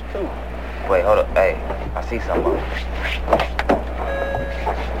that bitch too. Wait, hold up. Hey, I see something.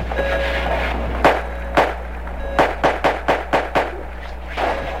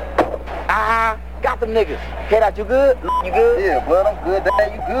 Got them niggas. Head out, you good? You good? Yeah, blood, I'm good.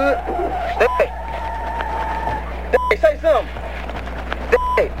 Dad, you good? Hey, say something.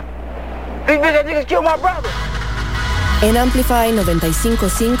 Hey, these bitch niggas killed my brother. En Amplify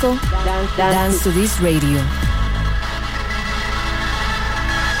 95.5, Dance to This Radio.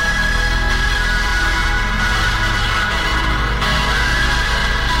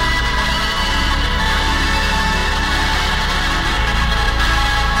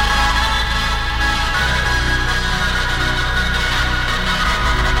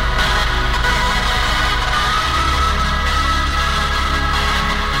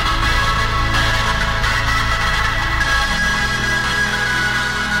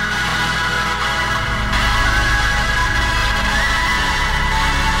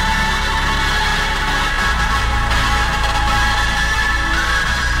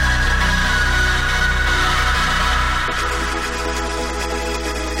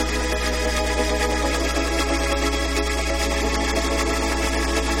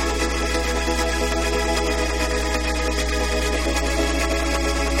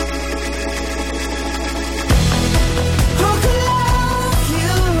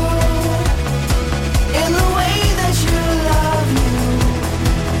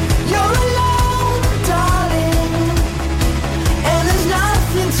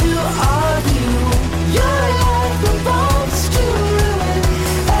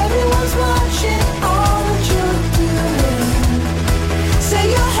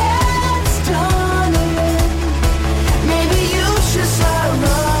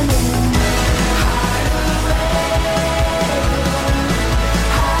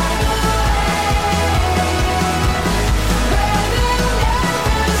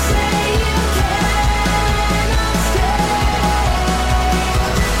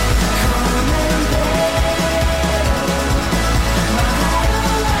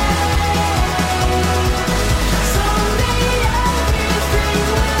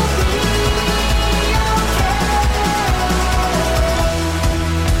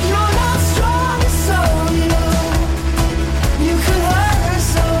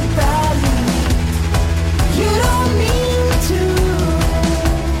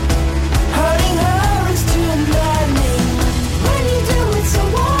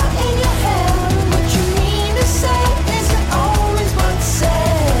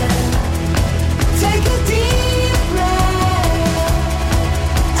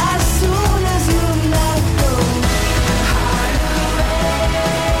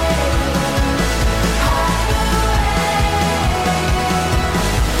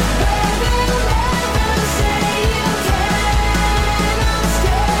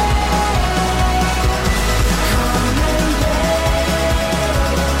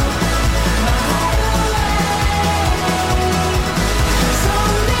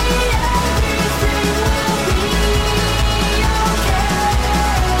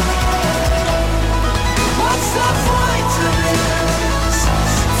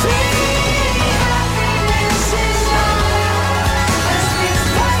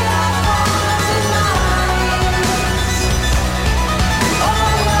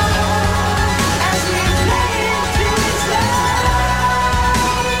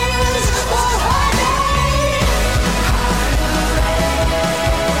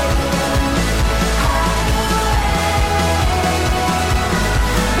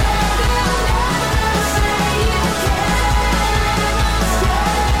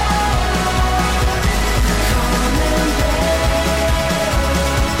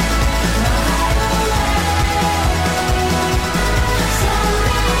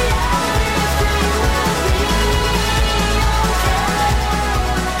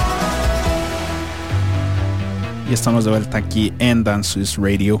 Y estamos de vuelta aquí en Dance Swiss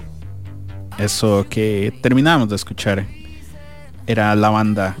Radio. Eso que terminamos de escuchar era la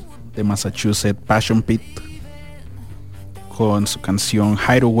banda de Massachusetts Passion Pit con su canción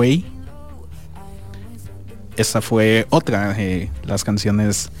Hideaway. Esta fue otra de las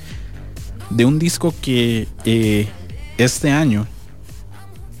canciones de un disco que este año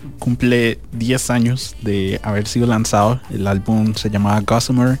cumple 10 años de haber sido lanzado. El álbum se llamaba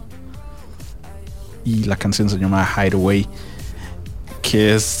Gossamer y la canción se llama Hideaway,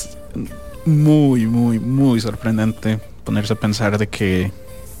 que es muy sorprendente ponerse a pensar de que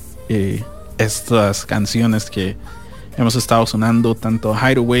estas canciones que Hemos estado sonando tanto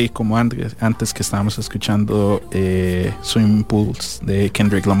Hideaway como antes que estábamos escuchando Swimming Pools de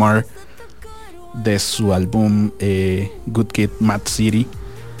Kendrick Lamar, de su álbum Good Kid, Mad City.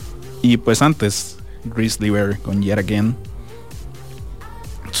 Y pues antes Grizzly Bear con Yet Again.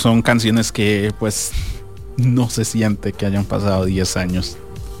 Son canciones que pues no se siente que hayan pasado 10 años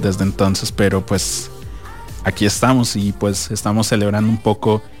desde entonces, pero pues aquí estamos y pues estamos celebrando un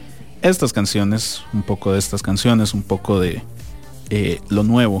poco estas canciones, un poco de estas canciones, un poco de lo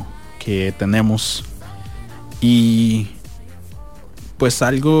nuevo que tenemos. Y pues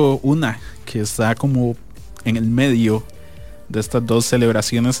una que está como en el medio de estas dos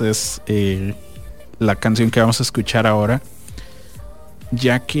celebraciones es la canción que vamos a escuchar ahora,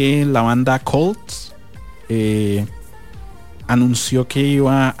 ya que la banda Colts anunció que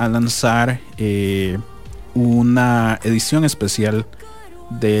iba a lanzar una edición especial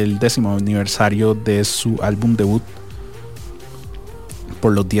del 10º aniversario de su álbum debut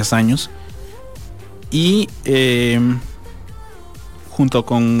por los 10 años, y junto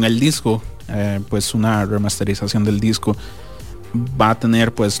con el disco, pues una remasterización del disco, va a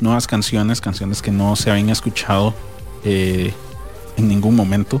tener pues nuevas canciones que no se habían escuchado en ningún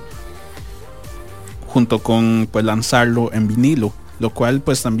momento, junto con pues lanzarlo en vinilo, lo cual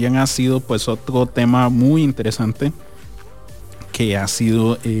pues también ha sido pues otro tema muy interesante, que ha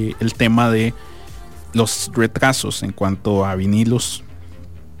sido el tema de los retrasos en cuanto a vinilos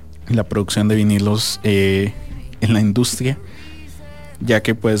y la producción de vinilos en la industria, ya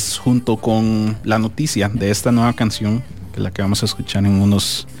que pues junto con la noticia de esta nueva canción, que es la que vamos a escuchar en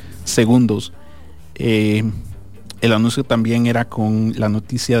unos segundos, el anuncio también era con la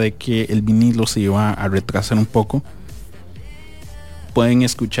noticia de que el vinilo se iba a retrasar un poco. Pueden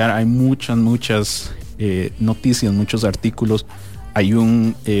escuchar, hay muchas noticias, muchos artículos. Hay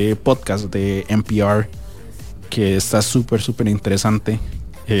un podcast de NPR que está súper interesante,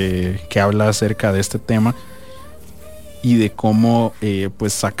 que habla acerca de este tema y de cómo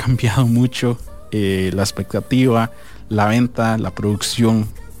pues ha cambiado mucho la expectativa, la venta, la producción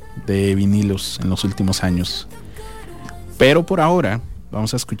de vinilos en los últimos años. Pero por ahora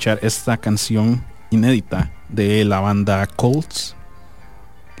vamos a escuchar esta canción inédita de la banda Colts.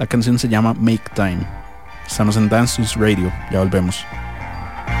 La canción se llama Make Time. Estamos en Dance This Radio, ya volvemos. Make time.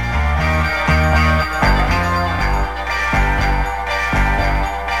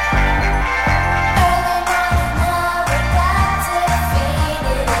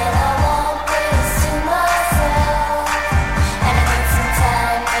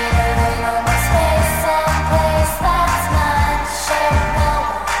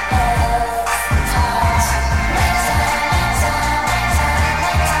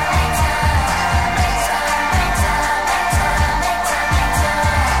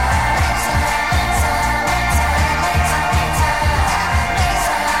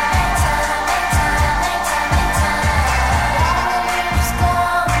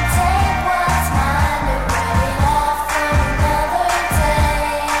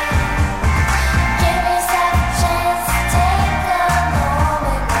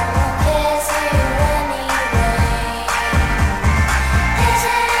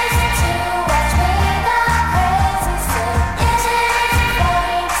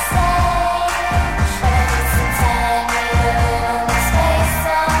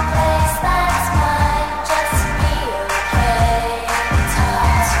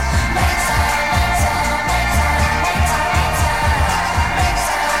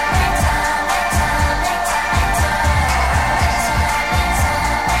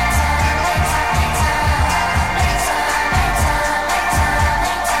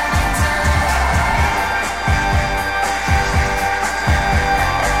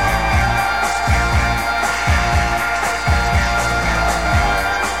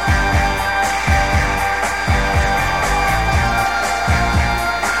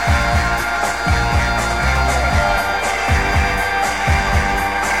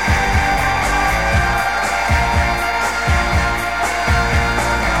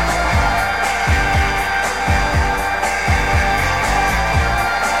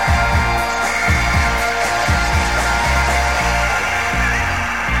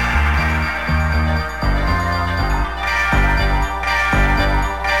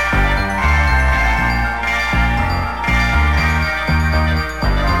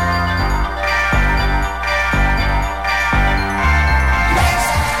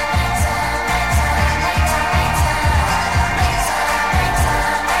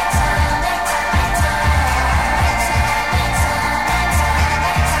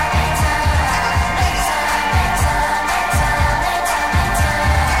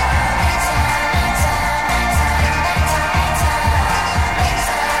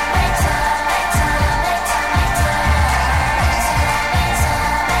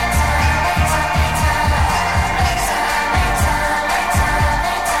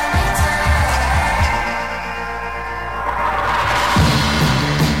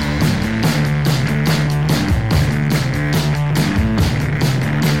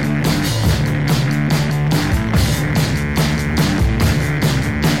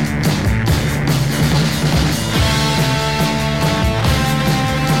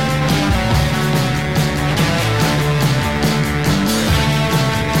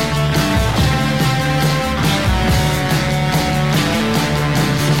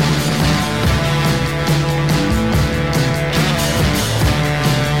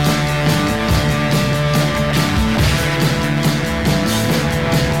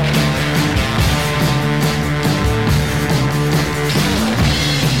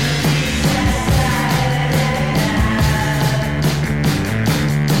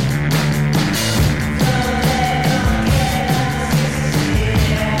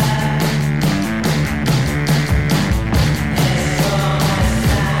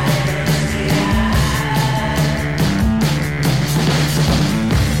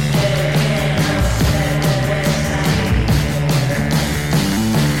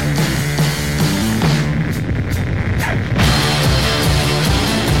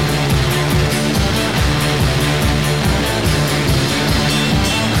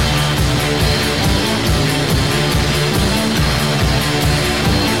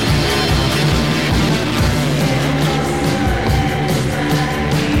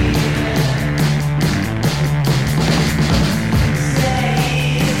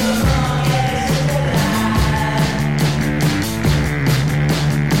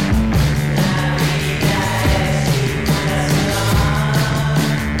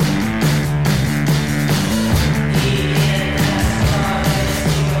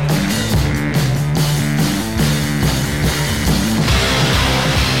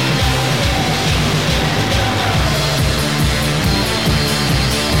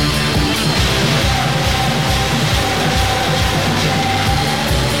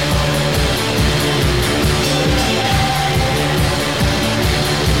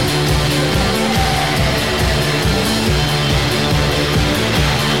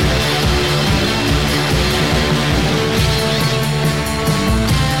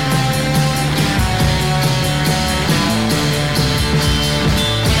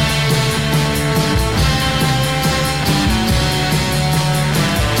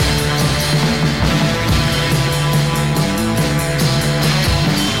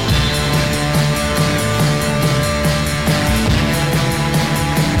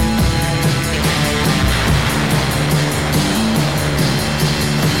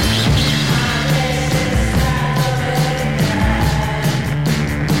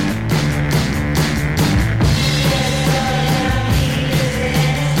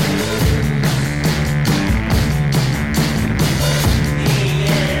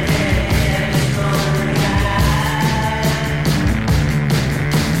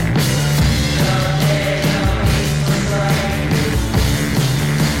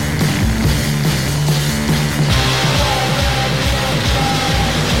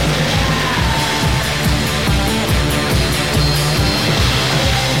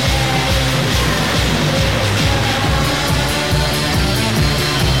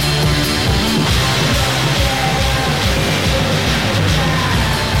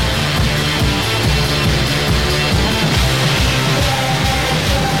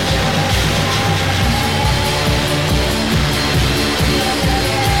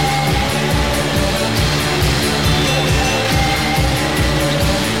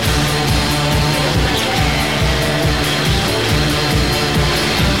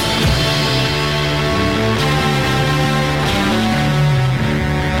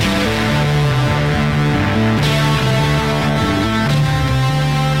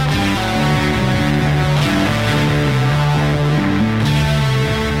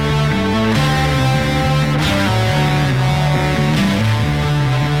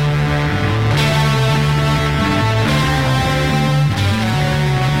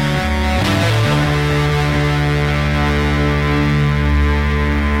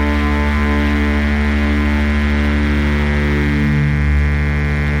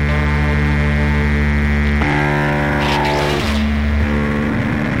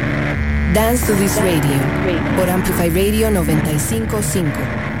 Dance to This Radio por Amplify Radio 95.5.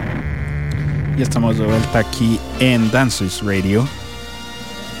 Y estamos de vuelta aquí en Dance to This Radio.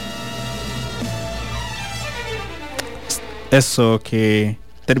 Eso que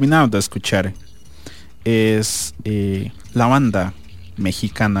terminamos de escuchar es la banda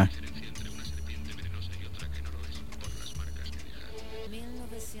mexicana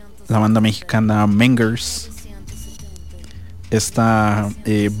Mengers. Esta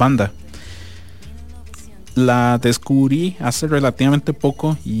banda la descubrí hace relativamente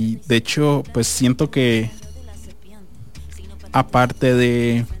poco y de hecho pues siento que aparte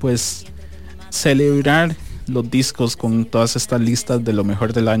de pues celebrar los discos con todas estas listas de lo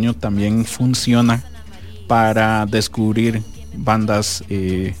mejor del año, también funciona para descubrir bandas,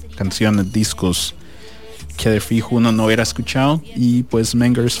 canciones, discos que de fijo uno no hubiera escuchado, y pues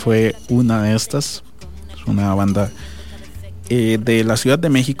Mengers fue una de estas. Es una banda de la Ciudad de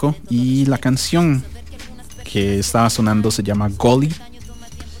México y la canción que estaba sonando se llama Golly.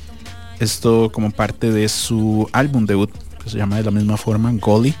 Esto como parte de su álbum debut, que se llama de la misma forma,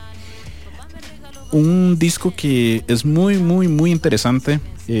 Golly. Un disco que es muy interesante.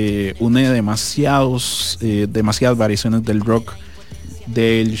 Une demasiadas variaciones del rock,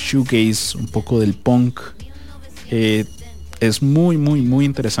 del shoegaze, un poco del punk. Es muy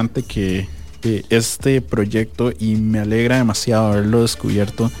interesante que este proyecto, y me alegra demasiado haberlo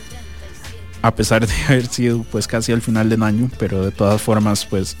descubierto a pesar de haber sido pues casi al final del año, pero de todas formas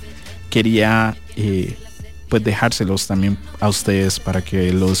pues quería pues dejárselos también a ustedes para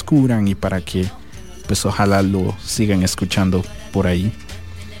que lo descubran y para que pues ojalá lo sigan escuchando por ahí.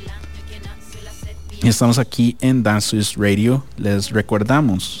 Y estamos aquí en Dance to This Radio. Les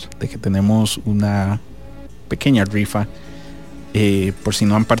recordamos de que tenemos una pequeña rifa. Por si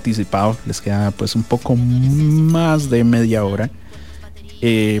no han participado, les queda pues un poco más de media hora.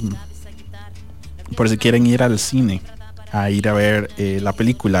 Por si quieren ir al cine a ir a ver la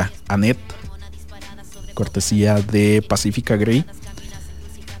película Annette, cortesía de Pacifica Grey.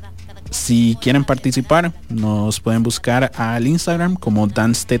 Si quieren participar, nos pueden buscar al Instagram como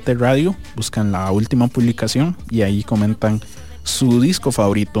DanceTT Radio. Buscan la última publicación y ahí comentan su disco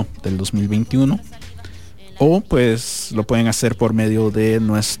favorito del 2021. O pues lo pueden hacer por medio de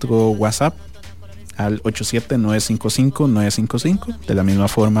nuestro WhatsApp al 87-955-955. De la misma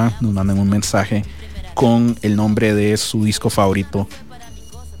forma nos mandan un mensaje con el nombre de su disco favorito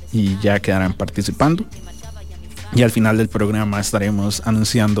y ya quedarán participando. Y al final del programa estaremos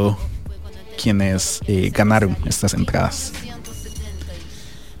anunciando quienes ganaron estas entradas.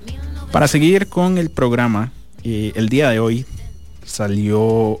 Para seguir con el programa, el día de hoy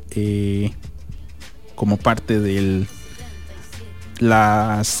salió como parte de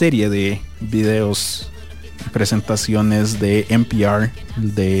la serie de videos y presentaciones de NPR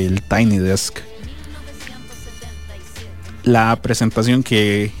del Tiny Desk. La presentación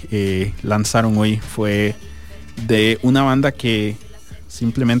que lanzaron hoy fue de una banda que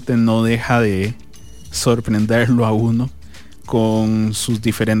simplemente no deja de sorprenderlo a uno con sus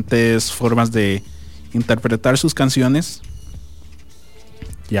diferentes formas de interpretar sus canciones.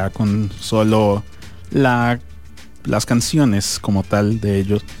 Ya con solo las canciones como tal de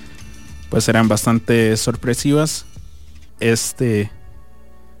ellos pues eran bastante sorpresivas. Esta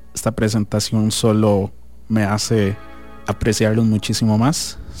presentación solo me hace apreciarlos muchísimo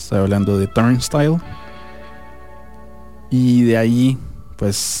más. Estoy hablando de Turnstile. Y de ahí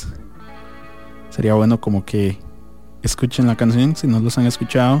pues sería bueno como que escuchen la canción si no los han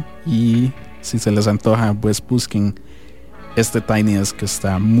escuchado, y si se les antoja pues busquen este Tiny Desk que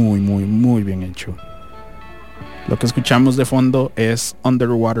está muy bien hecho. Lo que escuchamos de fondo es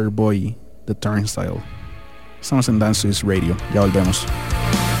Underwater Boy de Turnstile. Estamos en Dance to This Radio, ya volvemos.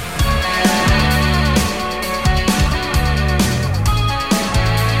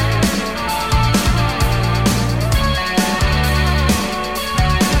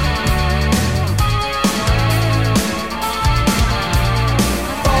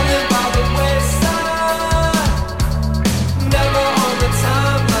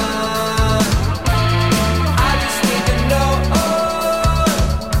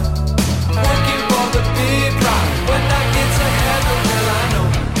 When I get to heaven, well I know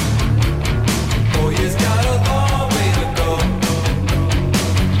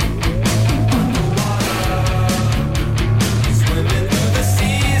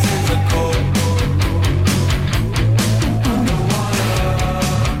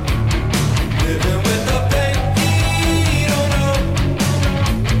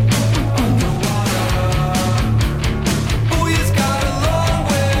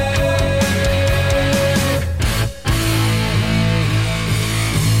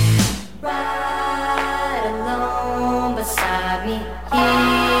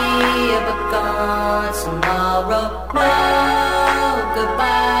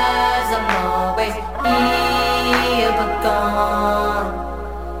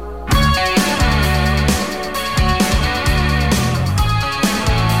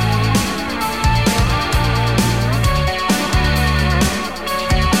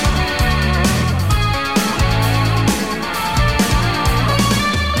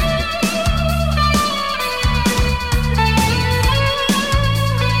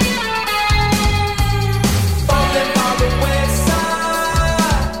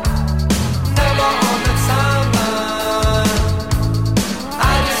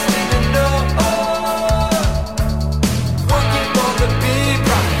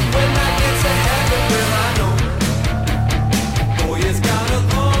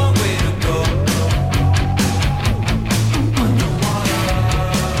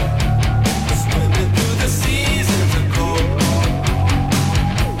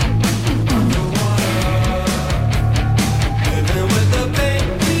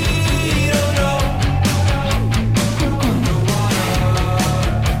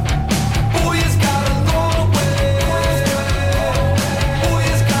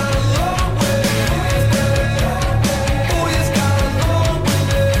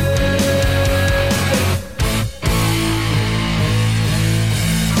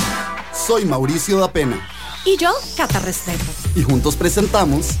Soy Mauricio da Pena. Y yo, Cata Restrepo. Y juntos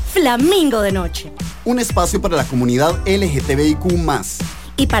presentamos Flamingo de Noche, un espacio para la comunidad LGTBIQ+.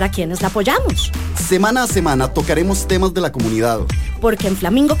 Y para quienes la apoyamos. Semana a semana tocaremos temas de la comunidad. Porque en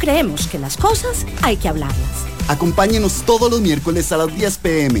Flamingo creemos que las cosas hay que hablarlas. Acompáñenos todos los miércoles a las 10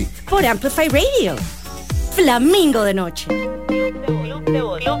 p.m. por Amplify Radio. Flamingo de Noche.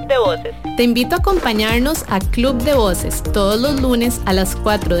 Club de Voces. Te invito a acompañarnos a Club de Voces todos los lunes a las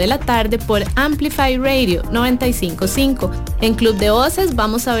 4 de la tarde por Amplify Radio 95.5. En Club de Voces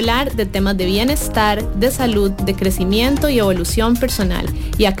vamos a hablar de temas de bienestar, de salud, de crecimiento y evolución personal.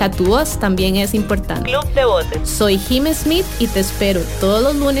 Y acá tu voz también es importante. Club de Voces. Soy Jim Smith y te espero todos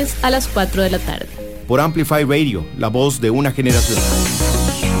los lunes a las 4 de la tarde. Por Amplify Radio, la voz de una generación.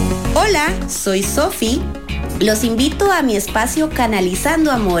 Hola, soy Sofi. Los invito a mi espacio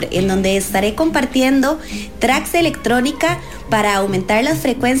Canalizando Amor, en donde estaré compartiendo tracks de electrónica para aumentar las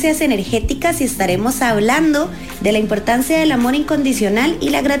frecuencias energéticas y estaremos hablando de la importancia del amor incondicional y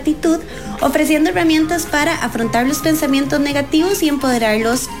la gratitud, ofreciendo herramientas para afrontar los pensamientos negativos y empoderar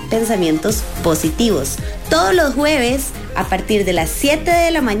los pensamientos positivos. Todos los jueves a partir de las 7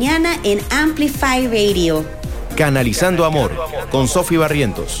 de la mañana en Amplify Radio. Canalizando Amor con Sofi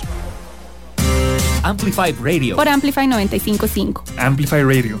Barrientos. Amplify Radio. Por Amplify 95.5. Amplify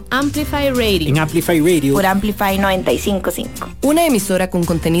Radio. Amplify Radio. En Amplify Radio. Por Amplify 95.5. Una emisora con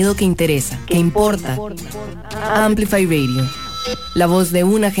contenido que interesa, que importa. Amplify Radio. La voz de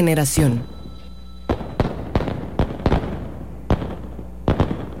una generación.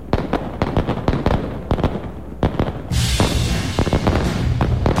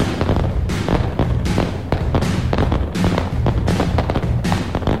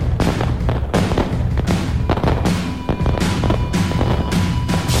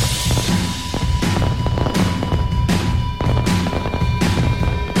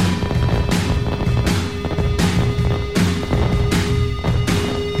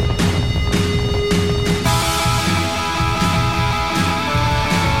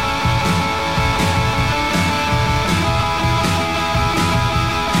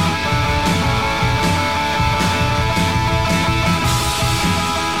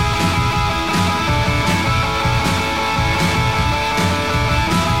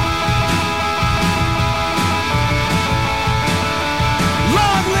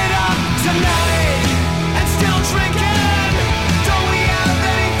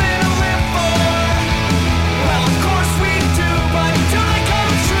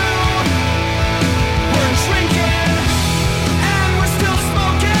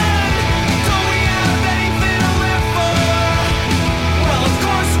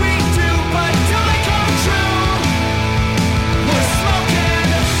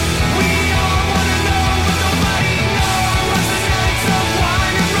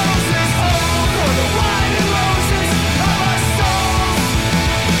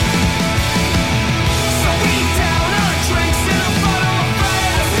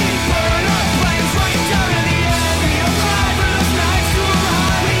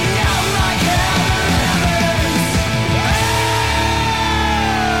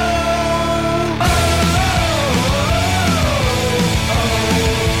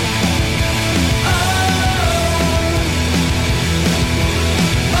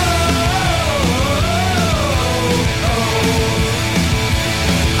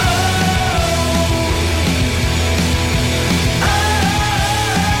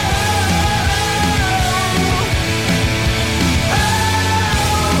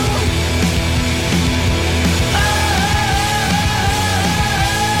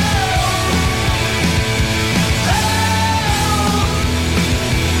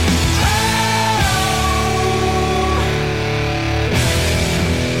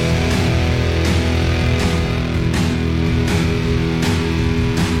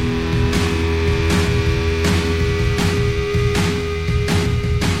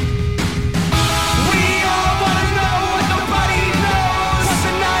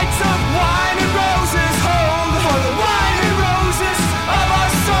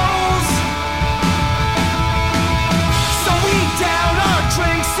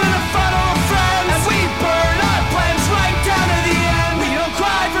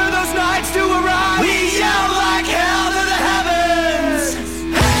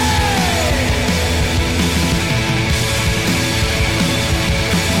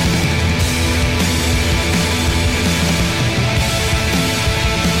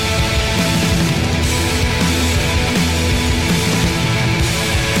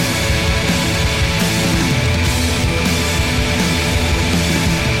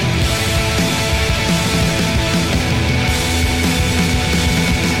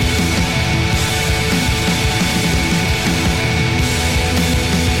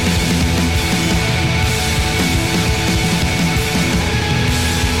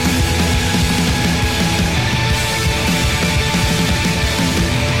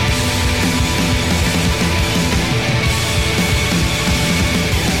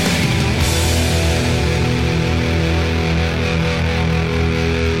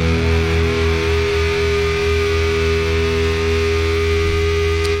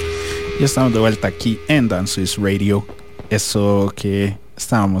 Y estamos de vuelta aquí en Dance Swiss Radio. Eso que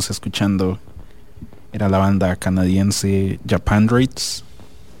estábamos escuchando era la banda canadiense Japan Rates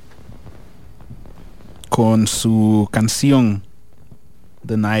con su canción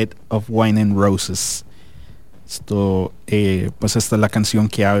The Night of Wine and Roses. Esto, pues esta es la canción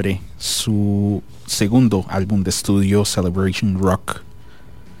que abre su segundo álbum de estudio, Celebration Rock,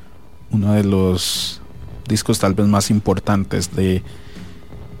 uno de los discos tal vez más importantes de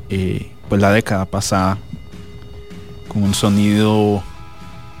pues la década pasada, con un sonido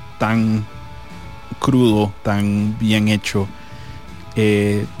tan crudo, tan bien hecho,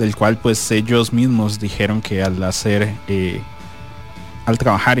 del cual pues ellos mismos dijeron que al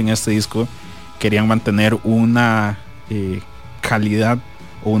trabajar en este disco querían mantener una calidad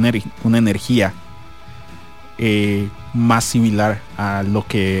o una energía más similar a lo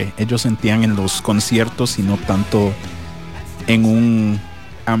que ellos sentían en los conciertos y no tanto en un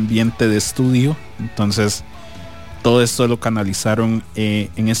ambiente de estudio. Entonces todo esto lo canalizaron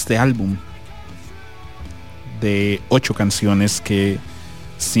en este álbum de 8 canciones que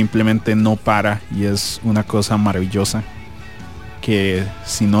simplemente no para, y es una cosa maravillosa que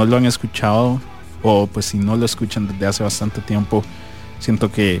si no lo han escuchado, o pues si no lo escuchan desde hace bastante tiempo,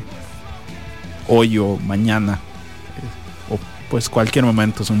 siento que hoy o mañana o pues cualquier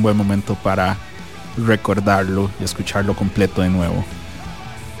momento es un buen momento para recordarlo y escucharlo completo de nuevo.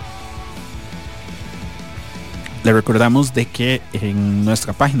 Le recordamos de que en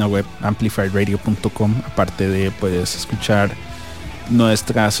nuestra página web amplifyradio.com, aparte de pues escuchar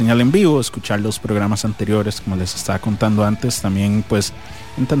nuestra señal en vivo, escuchar los programas anteriores como les estaba contando antes, también pues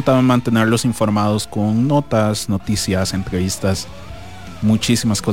intentamos mantenerlos informados con notas, noticias, entrevistas, muchísimas cosas